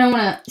 I don't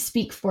want to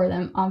speak for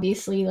them,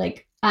 obviously,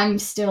 like I'm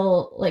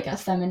still like a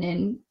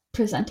feminine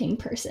presenting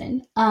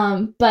person,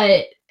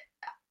 but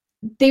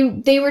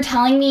they were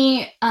telling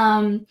me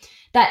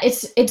that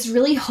it's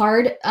really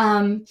hard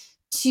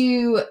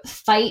to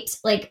fight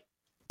like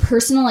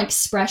personal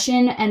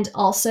expression and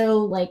also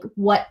like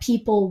what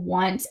people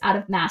want out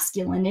of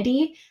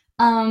masculinity.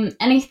 And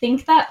I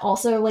think that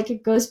also like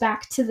it goes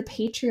back to the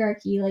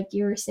patriarchy, like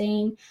you were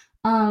saying,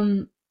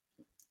 and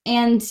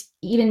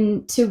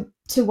even to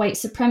white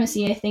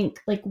supremacy. I think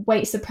like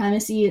white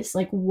supremacy is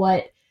like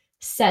what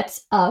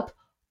sets up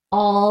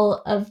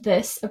all of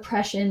this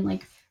oppression,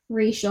 like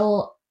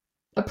racial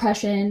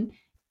oppression,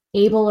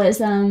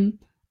 ableism,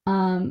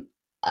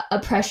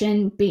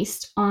 oppression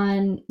based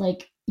on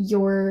like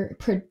your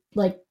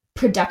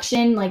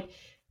production, like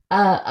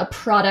a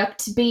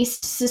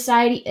product-based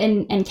society,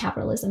 and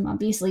capitalism,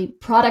 obviously,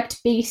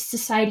 product-based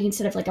society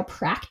instead of like a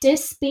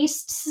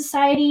practice-based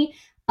society,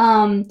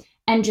 and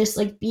just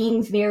like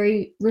being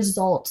very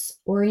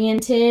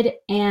results-oriented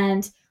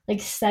and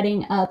like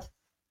setting up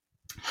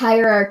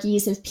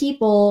hierarchies of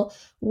people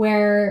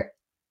where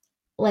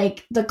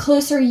like the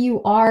closer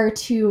you are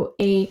to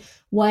a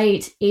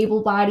white,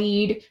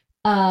 able-bodied,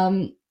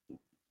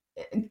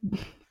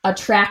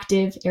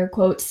 attractive, air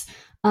quotes,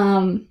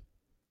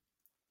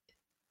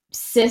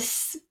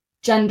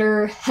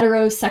 cisgender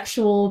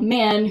heterosexual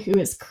man who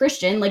is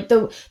Christian, like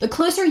the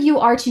closer you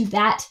are to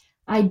that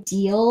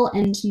ideal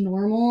and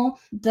normal,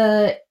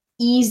 the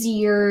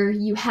easier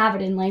you have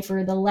it in life,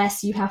 or the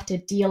less you have to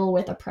deal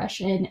with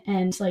oppression,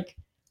 and like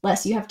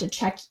less you have to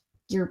check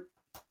your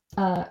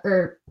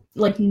or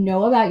like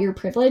know about your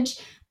privilege.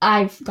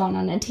 I've gone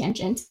on a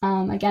tangent.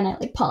 Again, I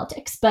like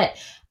politics, but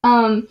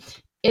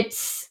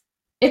it's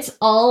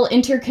all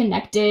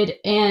interconnected,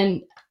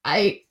 and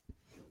I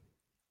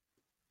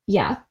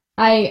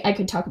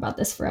could talk about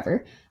this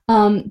forever.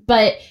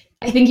 But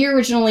I think you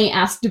originally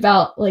asked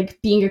about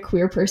like being a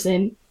queer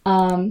person,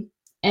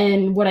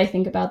 and what I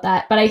think about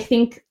that. But I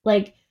think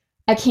like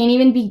I can't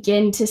even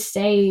begin to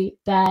say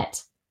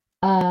that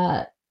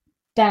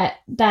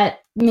that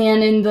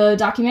man in the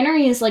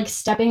documentary is like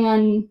stepping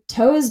on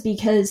toes,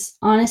 because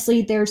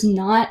honestly, there's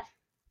not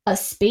a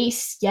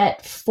space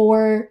yet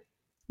for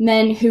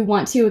men who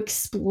want to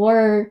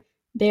explore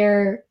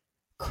their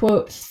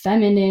quote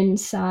feminine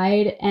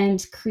side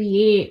and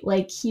create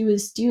like he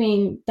was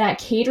doing that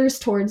caters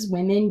towards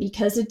women,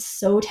 because it's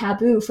so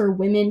taboo for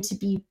women to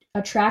be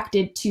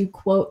attracted to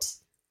quote,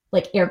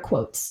 like air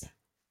quotes,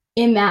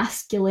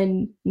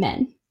 emasculine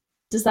men.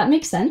 Does that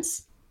make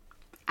sense?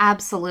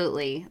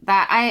 Absolutely.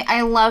 That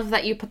I love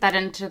that you put that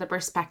into the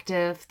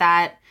perspective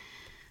that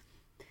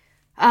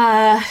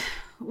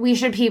we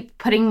should be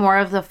putting more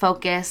of the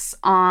focus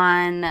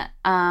on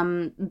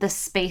the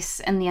space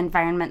and the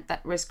environment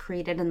that was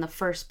created in the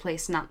first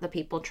place, not the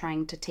people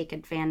trying to take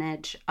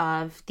advantage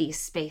of these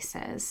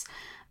spaces.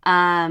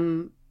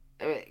 I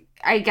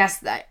guess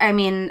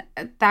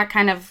that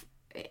kind of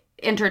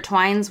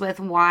intertwines with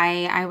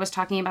why I was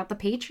talking about the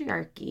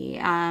patriarchy,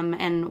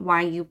 and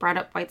why you brought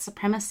up white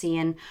supremacy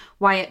and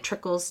why it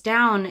trickles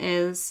down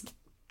is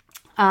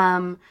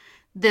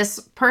this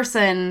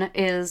person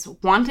is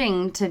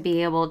wanting to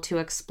be able to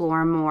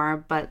explore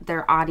more, but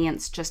their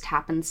audience just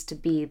happens to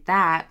be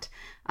that,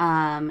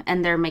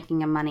 and they're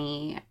making a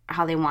money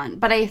how they want.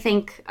 But I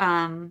think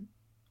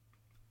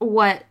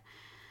what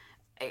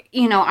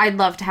I'd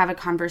love to have a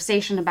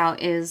conversation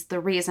about is the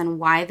reason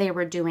why they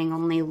were doing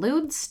only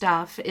lewd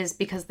stuff is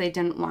because they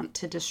didn't want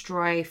to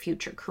destroy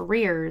future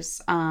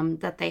careers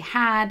that they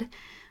had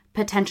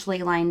potentially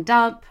lined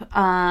up.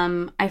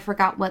 I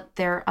forgot what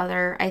their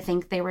other, I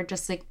think they were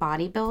just like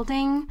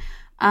bodybuilding.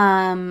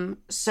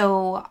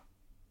 So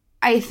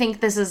I think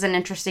this is an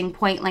interesting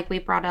point. Like we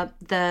brought up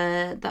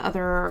the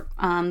other,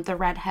 the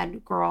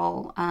redhead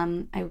girl.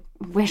 I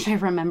wish I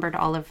remembered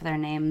all of their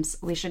names.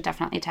 We should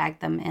definitely tag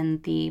them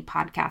in the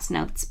podcast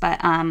notes. But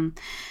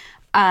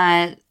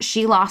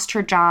she lost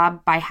her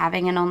job by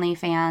having an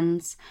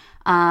OnlyFans.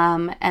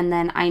 And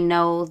then I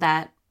know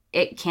that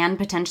it can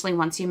potentially,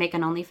 once you make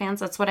an OnlyFans,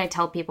 that's what I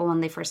tell people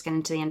when they first get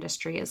into the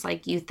industry is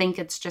like, you think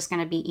it's just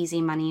going to be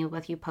easy money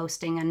with you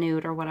posting a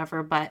nude or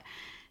whatever, but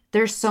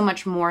there's so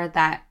much more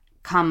that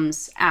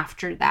comes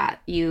after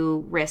that.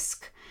 You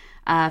risk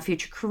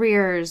future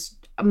careers,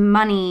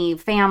 money,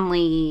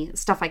 family,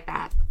 stuff like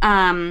that.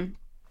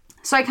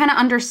 So I kind of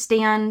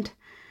understand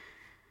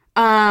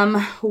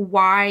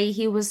why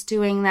he was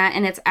doing that,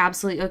 and it's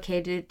absolutely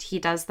okay he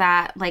does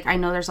that. Like, I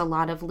know there's a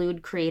lot of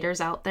lewd creators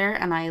out there,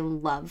 and I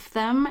love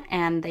them,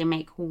 and they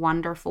make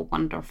wonderful,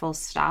 wonderful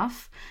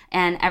stuff,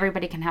 and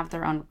everybody can have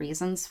their own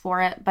reasons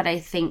for it. But I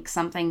think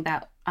something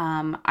that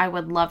I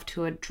would love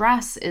to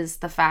address is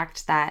the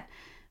fact that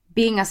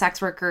being a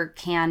sex worker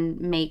can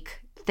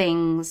make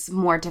things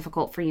more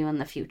difficult for you in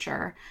the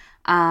future,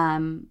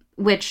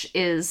 which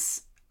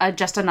is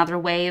just another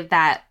way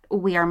that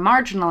we are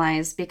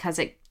marginalized because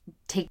it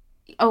takes...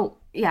 Oh,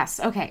 yes,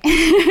 okay.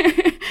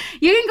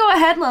 You can go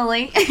ahead,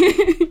 Lily.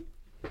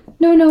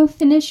 No,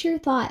 finish your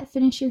thought.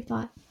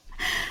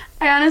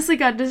 I honestly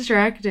got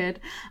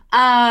distracted.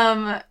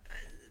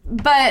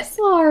 But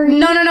sorry.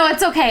 No,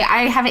 it's okay.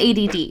 I have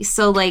ADD,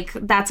 so like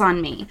that's on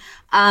me.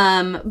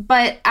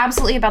 But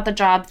absolutely about the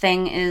job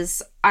thing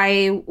is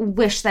I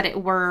wish that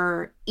it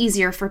were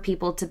easier for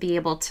people to be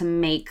able to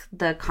make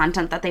the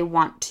content that they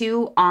want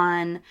to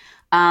on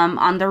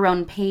their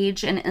own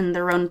page and in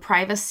their own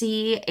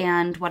privacy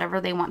and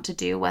whatever they want to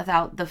do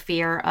without the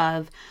fear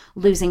of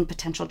losing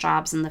potential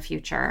jobs in the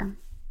future.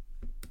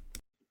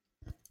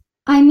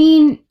 I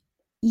mean,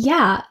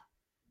 yeah.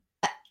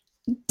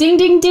 Ding,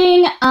 ding,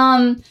 ding.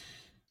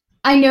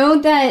 I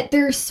know that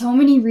there's so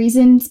many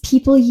reasons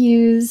people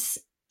use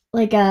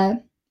like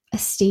a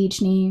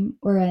stage name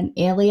or an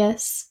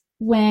alias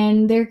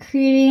when they're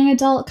creating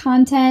adult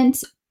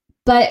content.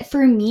 But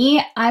for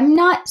me, I'm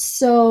not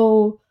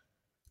so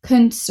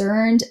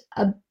concerned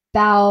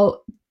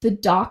about the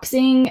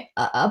doxing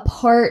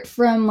apart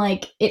from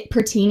like it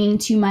pertaining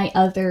to my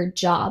other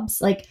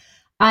jobs. Like,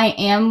 I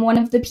am one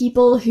of the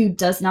people who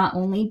does not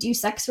only do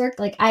sex work.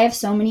 Like, I have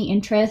so many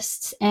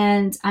interests,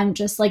 and I'm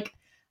just like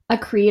a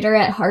creator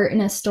at heart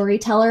and a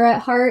storyteller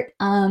at heart.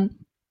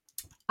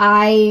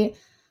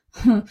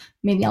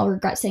 Maybe I'll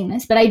regret saying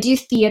this, but I do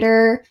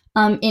theater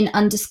in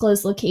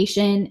undisclosed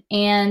location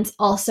and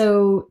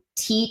also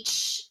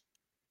teach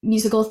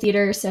musical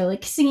theater. So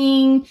like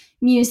singing,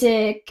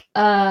 music,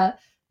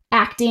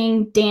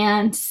 acting,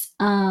 dance,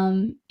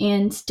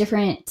 and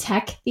different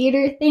tech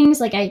theater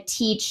things. Like I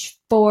teach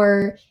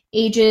for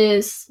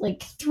ages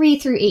like 3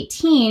 through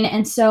 18.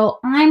 And so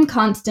I'm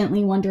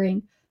constantly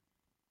wondering,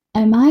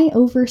 am I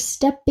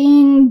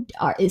overstepping?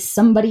 Is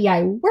somebody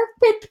I work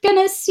with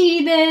gonna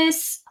see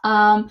this?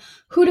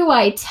 Who do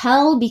I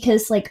tell?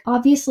 Because like,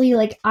 obviously,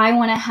 like I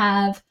want to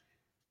have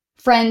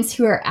friends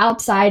who are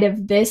outside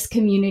of this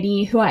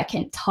community who I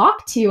can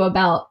talk to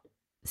about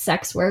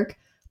sex work.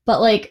 But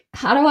like,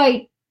 how do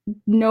I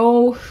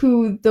know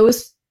who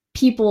those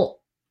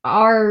people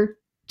are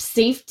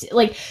safe to,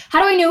 like,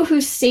 how do I know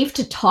who's safe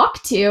to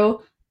talk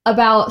to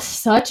about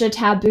such a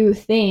taboo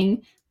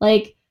thing?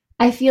 Like,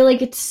 I feel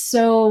like it's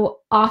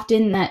so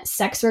often that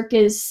sex work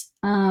is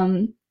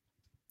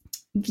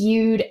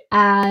viewed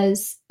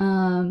as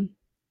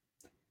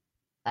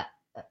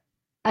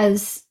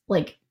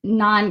like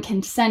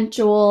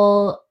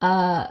non-consensual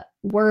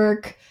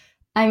work.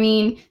 I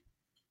mean,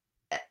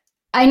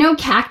 I know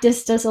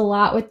Cactus does a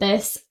lot with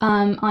this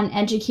on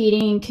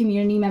educating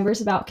community members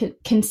about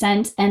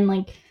consent, and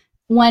like,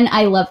 one,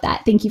 I love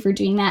that. Thank you for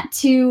doing that.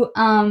 Two,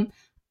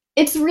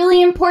 it's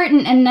really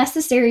important and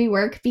necessary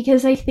work,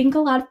 because I think a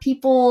lot of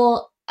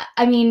people,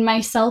 I mean,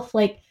 myself,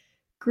 like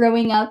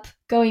growing up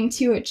going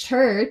to a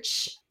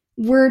church,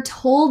 we're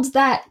told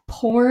that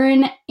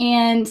porn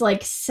and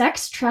like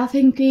sex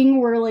trafficking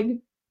were like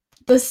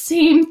the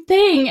same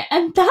thing,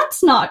 and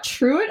that's not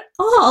true at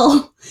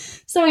all.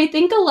 So I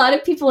think a lot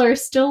of people are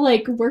still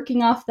like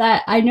working off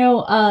that. I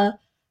know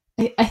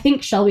I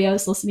think, Shelby, I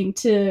was listening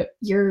to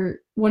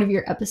one of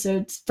your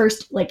episodes,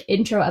 first like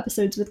intro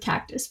episodes with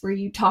Cactus, where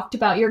you talked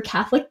about your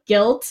Catholic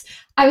guilt.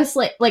 I was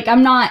like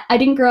I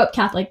didn't grow up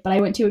Catholic, but I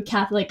went to a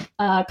Catholic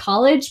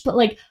college, but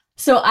like,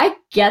 so I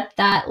get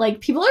that.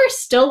 Like, people are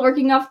still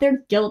working off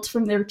their guilt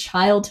from their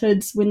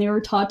childhoods when they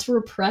were taught to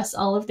repress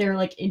all of their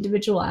like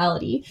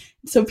individuality.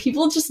 So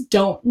people just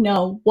don't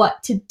know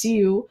what to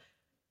do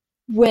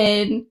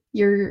when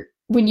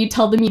you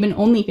tell them even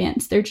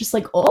OnlyFans. They're just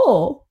like,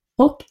 oh,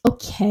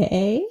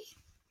 okay.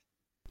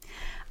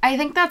 I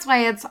think that's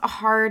why it's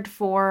hard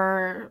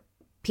for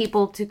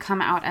people to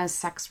come out as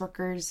sex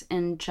workers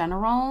in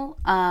general,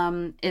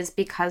 is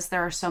because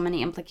there are so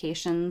many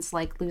implications,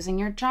 like losing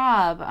your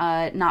job,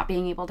 not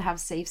being able to have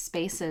safe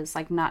spaces,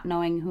 like not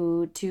knowing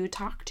who to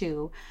talk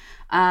to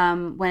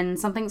when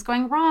something's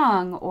going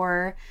wrong,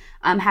 or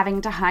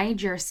having to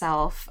hide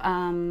yourself.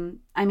 I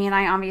mean,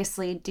 I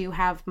obviously do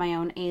have my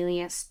own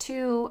alias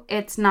too.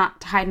 It's not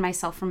to hide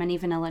myself from any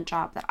vanilla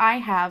job that I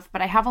have,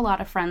 but I have a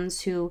lot of friends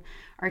who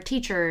are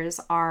teachers,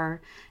 are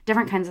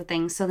different kinds of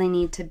things. So they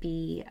need to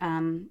be,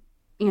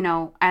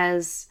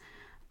 as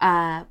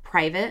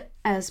private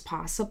as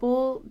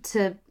possible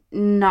to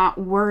not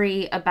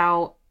worry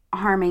about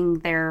harming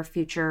their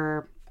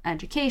future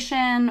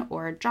education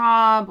or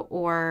job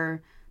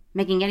or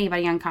making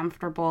anybody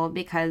uncomfortable,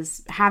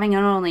 because having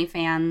an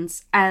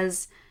OnlyFans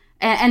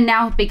and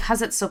now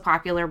because it's so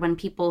popular, when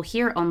people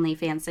hear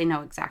OnlyFans, they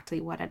know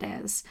exactly what it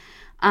is,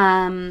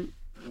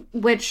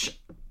 which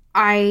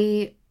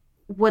I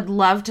would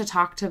love to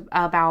talk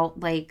about,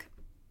 like,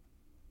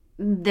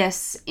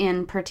 this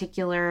in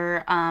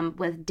particular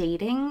with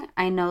dating.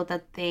 I know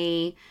that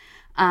they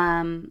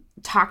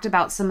talked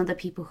about some of the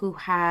people who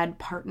had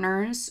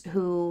partners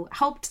who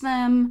helped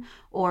them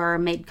or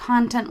made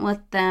content with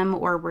them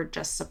or were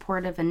just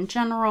supportive in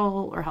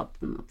general or helped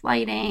them with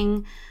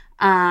lighting.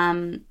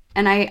 And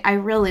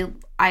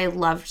I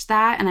loved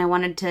that. And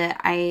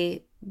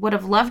I would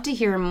have loved to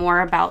hear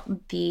more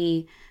about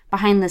the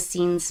behind the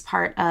scenes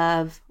part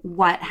of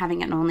what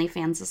having an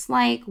OnlyFans is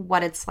like,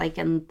 what it's like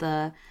in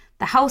the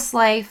house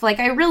life. Like,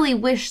 I really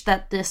wish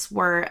that this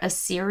were a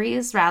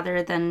series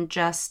rather than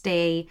just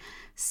a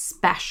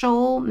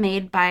special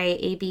made by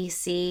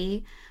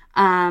ABC.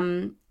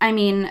 I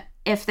mean,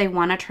 if they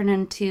want to turn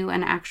into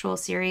an actual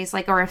series,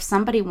 like, or if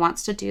somebody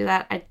wants to do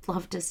that, I'd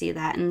love to see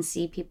that and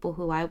see people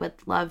who I would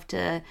love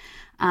to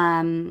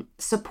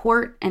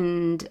support,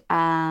 and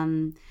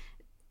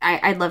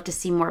I'd love to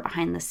see more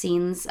behind the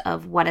scenes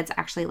of what it's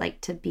actually like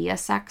to be a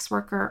sex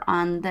worker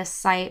on this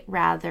site,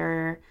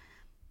 rather,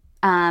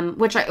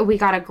 we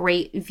got a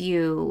great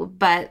view,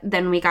 but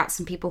then we got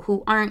some people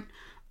who aren't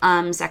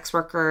sex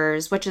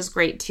workers, which is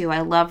great too.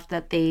 I loved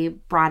that they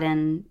brought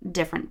in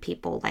different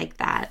people like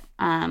that.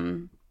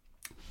 I'm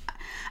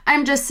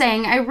just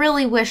saying, I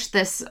really wish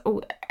this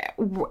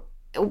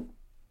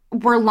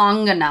were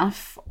long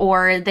enough,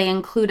 or they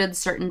included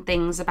certain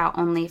things about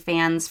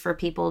OnlyFans for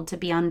people to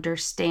be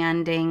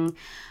understanding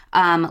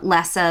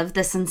less of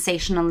the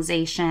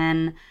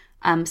sensationalization.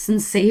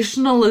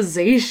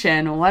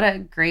 What a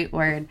great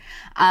word.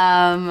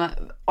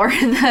 Or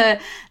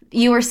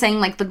you were saying,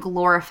 like, the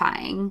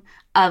glorifying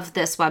of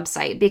this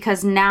website,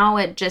 because now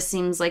it just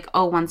seems like,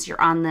 oh, once you're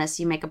on this,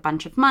 you make a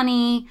bunch of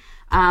money.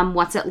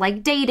 What's it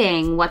like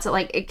dating? What's it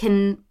like?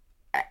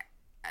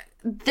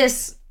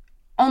 This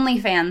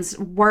OnlyFans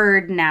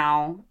word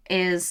now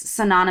is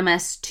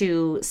synonymous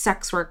to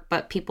sex work,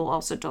 but people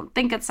also don't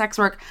think it's sex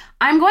work.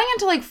 I'm going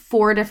into like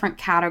 4 different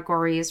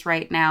categories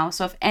right now.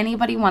 So if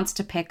anybody wants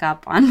to pick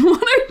up on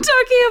what I'm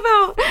talking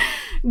about,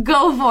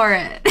 go for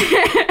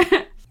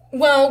it.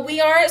 Well,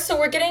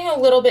 we're getting a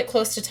little bit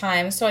close to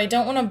time, so I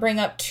don't want to bring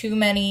up too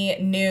many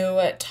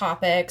new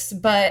topics,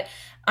 but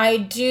I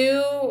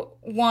do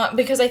want,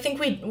 because I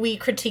think we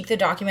critiqued the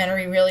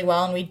documentary really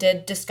well, and we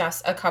did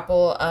discuss a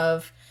couple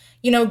of,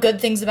 good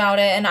things about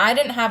it, and I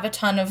didn't have a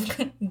ton of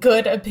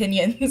good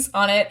opinions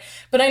on it,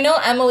 but I know,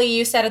 Emily,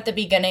 you said at the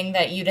beginning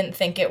that you didn't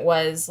think it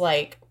was,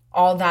 like,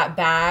 all that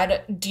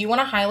bad. Do you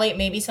want to highlight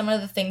maybe some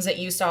of the things that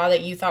you saw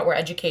that you thought were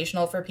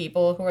educational for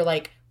people who are,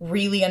 like,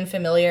 really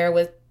unfamiliar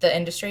with the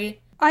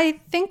industry? I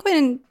think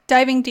when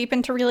diving deep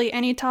into really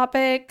any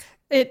topic,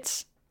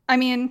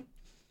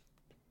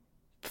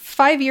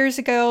 5 years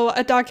ago,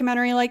 a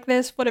documentary like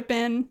this would have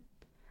been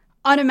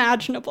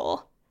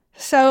unimaginable.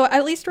 So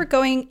at least we're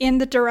going in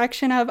the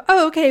direction of,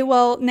 oh, okay,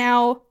 well,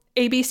 now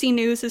ABC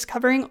News is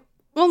covering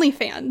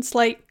OnlyFans.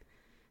 Like,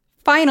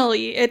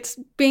 finally, it's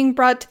being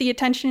brought to the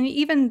attention,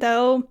 even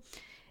though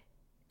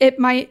it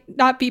might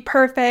not be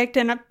perfect,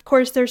 and of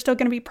course there's still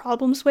going to be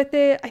problems with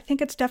it. I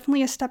think it's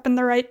definitely a step in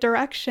the right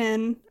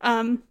direction.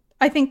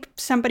 I think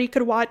somebody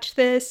could watch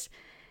this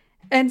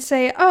and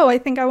say, oh, I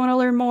think I want to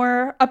learn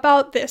more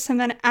about this. And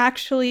then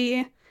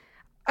actually,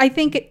 I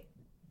think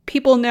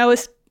people know,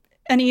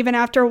 and even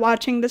after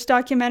watching this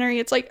documentary,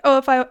 it's like, oh,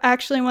 if I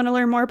actually want to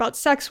learn more about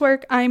sex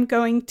work, I'm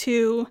going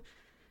to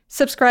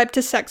subscribe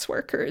to sex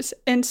workers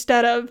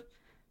instead of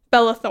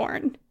Bella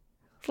Thorne.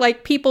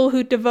 Like people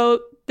who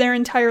devote their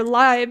entire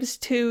lives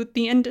to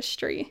the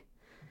industry.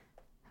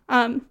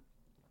 And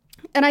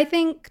I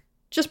think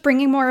just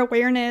bringing more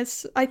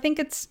awareness, I think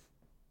it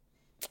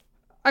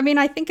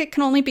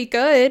can only be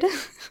good.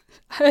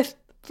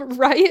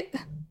 Right?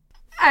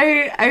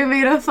 I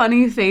made a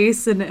funny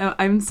face, and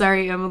I'm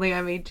sorry, Emily,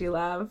 I made you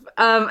laugh.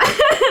 But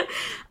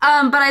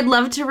I'd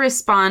love to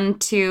respond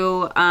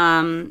to,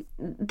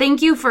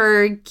 thank you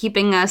for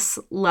keeping us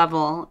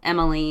level,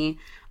 Emily.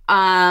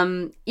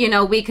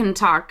 We can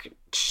talk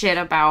shit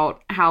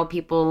about how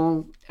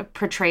people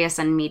portray us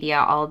in media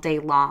all day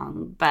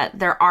long, but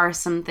there are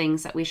some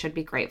things that we should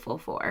be grateful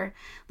for.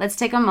 Let's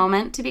take a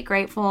moment to be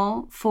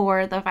grateful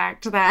for the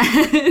fact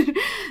that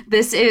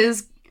this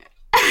is...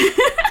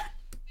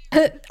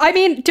 I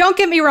mean, don't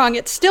get me wrong,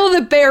 it's still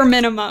the bare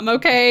minimum,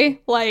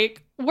 okay?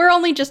 Like, we're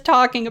only just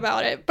talking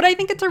about it, but I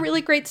think it's a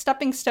really great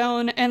stepping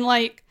stone, and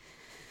like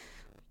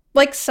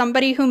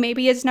somebody who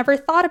maybe has never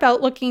thought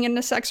about looking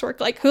into sex work,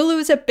 like Hulu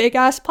is a big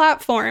ass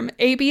platform,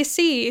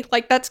 ABC,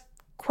 like that's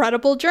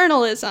credible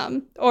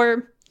journalism.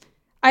 Or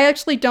I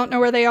actually don't know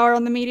where they are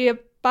on the media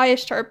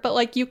bias chart, but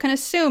like you can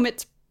assume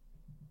it's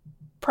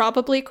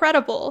probably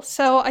credible.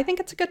 So I think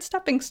it's a good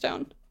stepping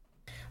stone.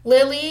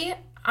 Lily,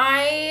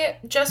 I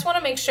just want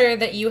to make sure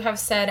that you have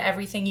said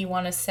everything you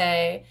want to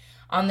say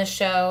on the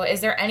show. Is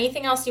there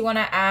anything else you want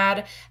to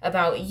add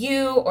about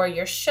you or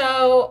your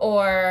show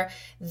or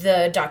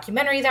the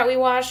documentary that we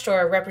watched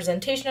or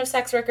representation of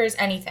sex workers,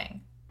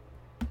 anything?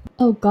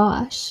 Oh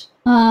gosh.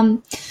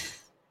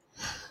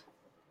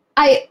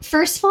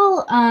 First of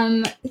all,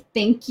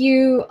 thank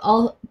you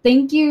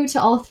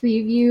to all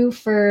three of you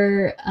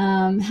for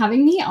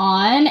having me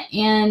on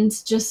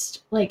and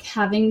just like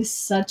having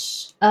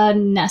such a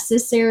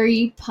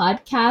necessary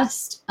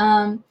podcast.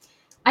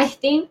 I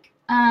think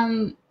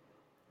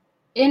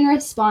in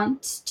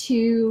response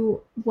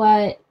to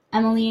what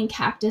Emily and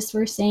Cactus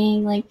were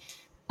saying, like,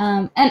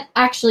 and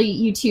actually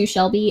you too,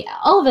 Shelby,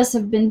 all of us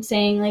have been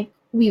saying, like,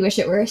 we wish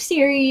it were a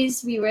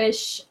series. We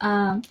wish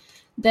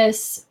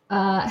this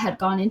had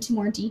gone into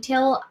more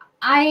detail.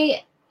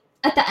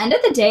 At the end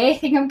of the day, I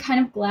think I'm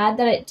kind of glad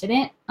that it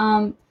didn't,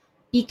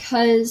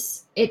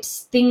 because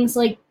it's things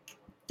like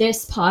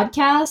this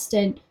podcast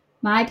and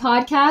my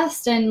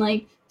podcast and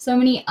like so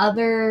many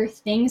other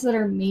things that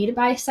are made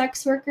by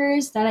sex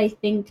workers that I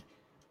think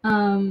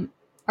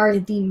are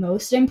the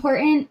most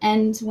important.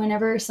 And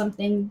whenever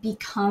something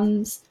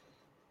becomes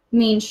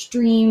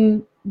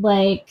mainstream,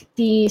 like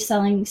the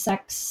Selling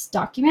Sex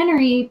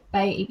documentary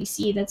by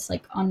ABC that's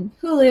like on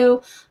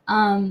Hulu,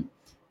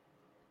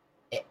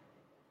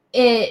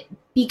 it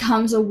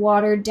becomes a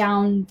watered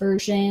down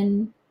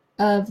version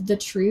of the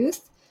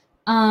truth.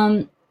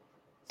 And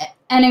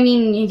I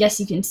mean, I guess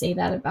you can say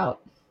that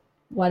about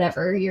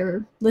whatever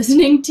you're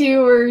listening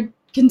to or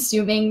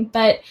consuming,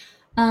 but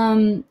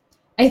I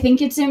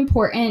think it's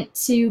important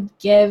to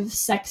give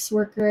sex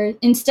workers,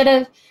 instead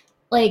of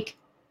like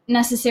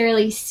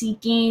necessarily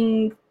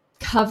seeking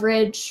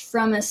coverage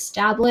from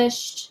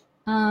established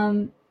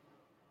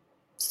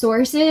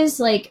sources,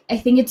 like I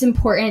think it's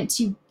important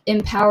to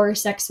empower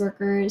sex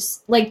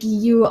workers like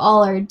you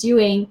all are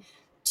doing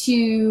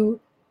to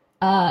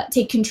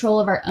take control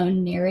of our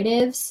own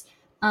narratives.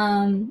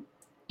 And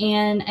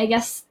I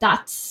guess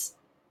that's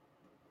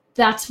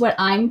what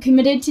I'm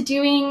committed to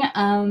doing.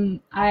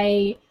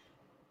 I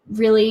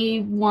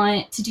really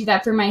want to do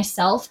that for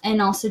myself and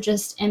also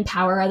just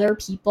empower other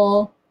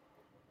people,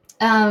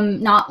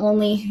 not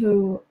only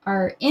who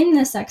are in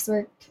the sex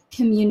work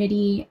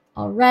community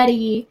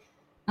already,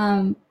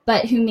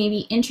 but who may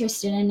be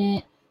interested in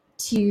it,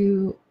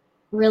 to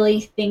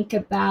really think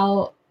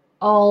about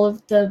all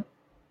of the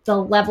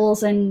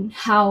levels and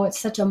how it's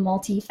such a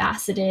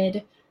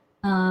multifaceted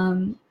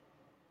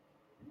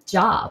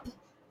job.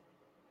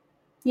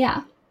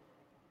 Yeah,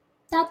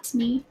 that's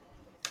me.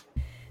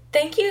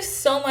 Thank you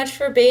so much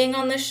for being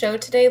on the show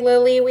today,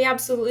 Lily. We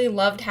absolutely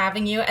loved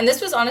having you. And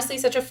this was honestly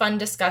such a fun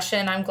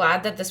discussion. I'm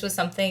glad that this was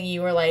something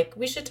you were like,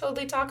 we should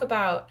totally talk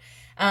about.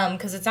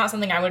 Because it's not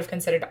something I would have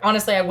considered.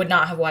 Honestly, I would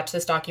not have watched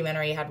this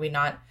documentary had we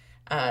not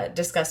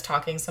discussed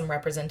talking some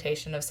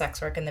representation of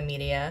sex work in the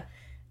media.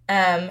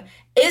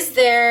 Is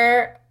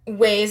there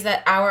ways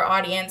that our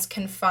audience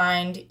can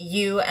find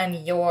you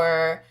and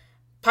your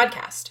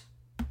podcast?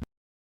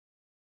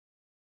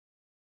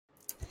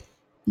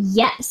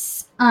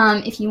 Yes.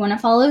 If you want to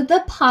follow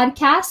the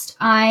podcast,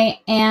 I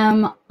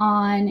am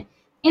on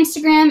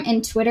Instagram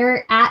and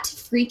Twitter at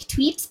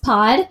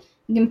FreakTweetsPod.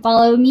 You can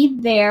follow me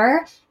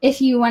there.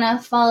 If you want to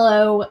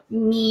follow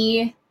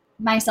me,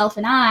 myself,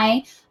 and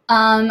I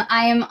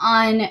am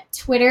on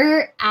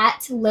Twitter at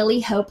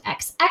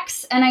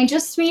LilyHopeXX, and I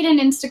just made an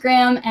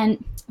Instagram,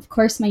 and of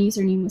course my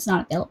username was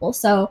not available.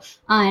 So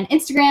on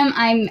Instagram,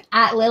 I'm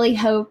at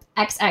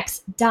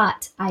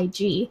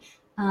LilyHopeXX.ig.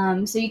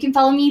 So you can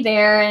follow me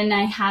there, and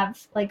I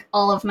have like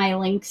all of my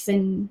links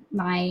in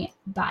my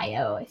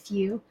bio if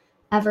you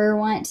ever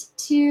want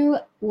to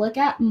look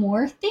at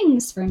more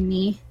things from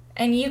me.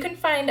 And you can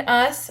find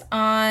us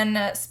on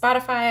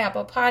Spotify,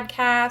 Apple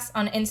Podcasts,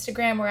 on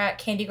Instagram, we're at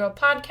Candy Girl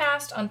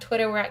Podcast, on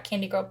Twitter, we're at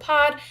Candy Girl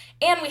Pod,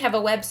 and we have a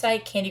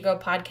website,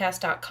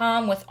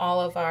 candygirlpodcast.com, with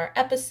all of our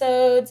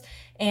episodes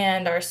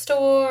and our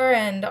store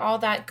and all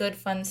that good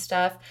fun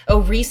stuff. Oh,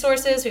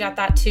 resources, we got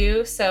that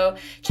too. So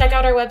check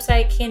out our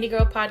website,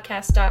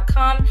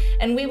 candygirlpodcast.com,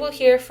 and we will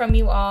hear from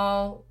you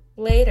all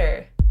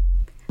later.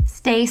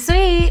 Stay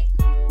sweet.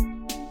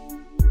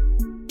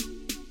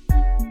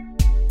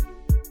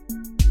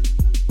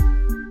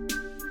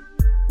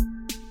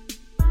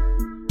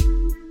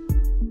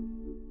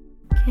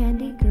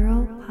 Candy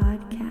Girl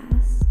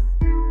Podcast.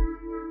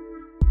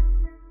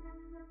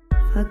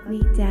 Fuck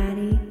me,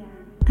 daddy.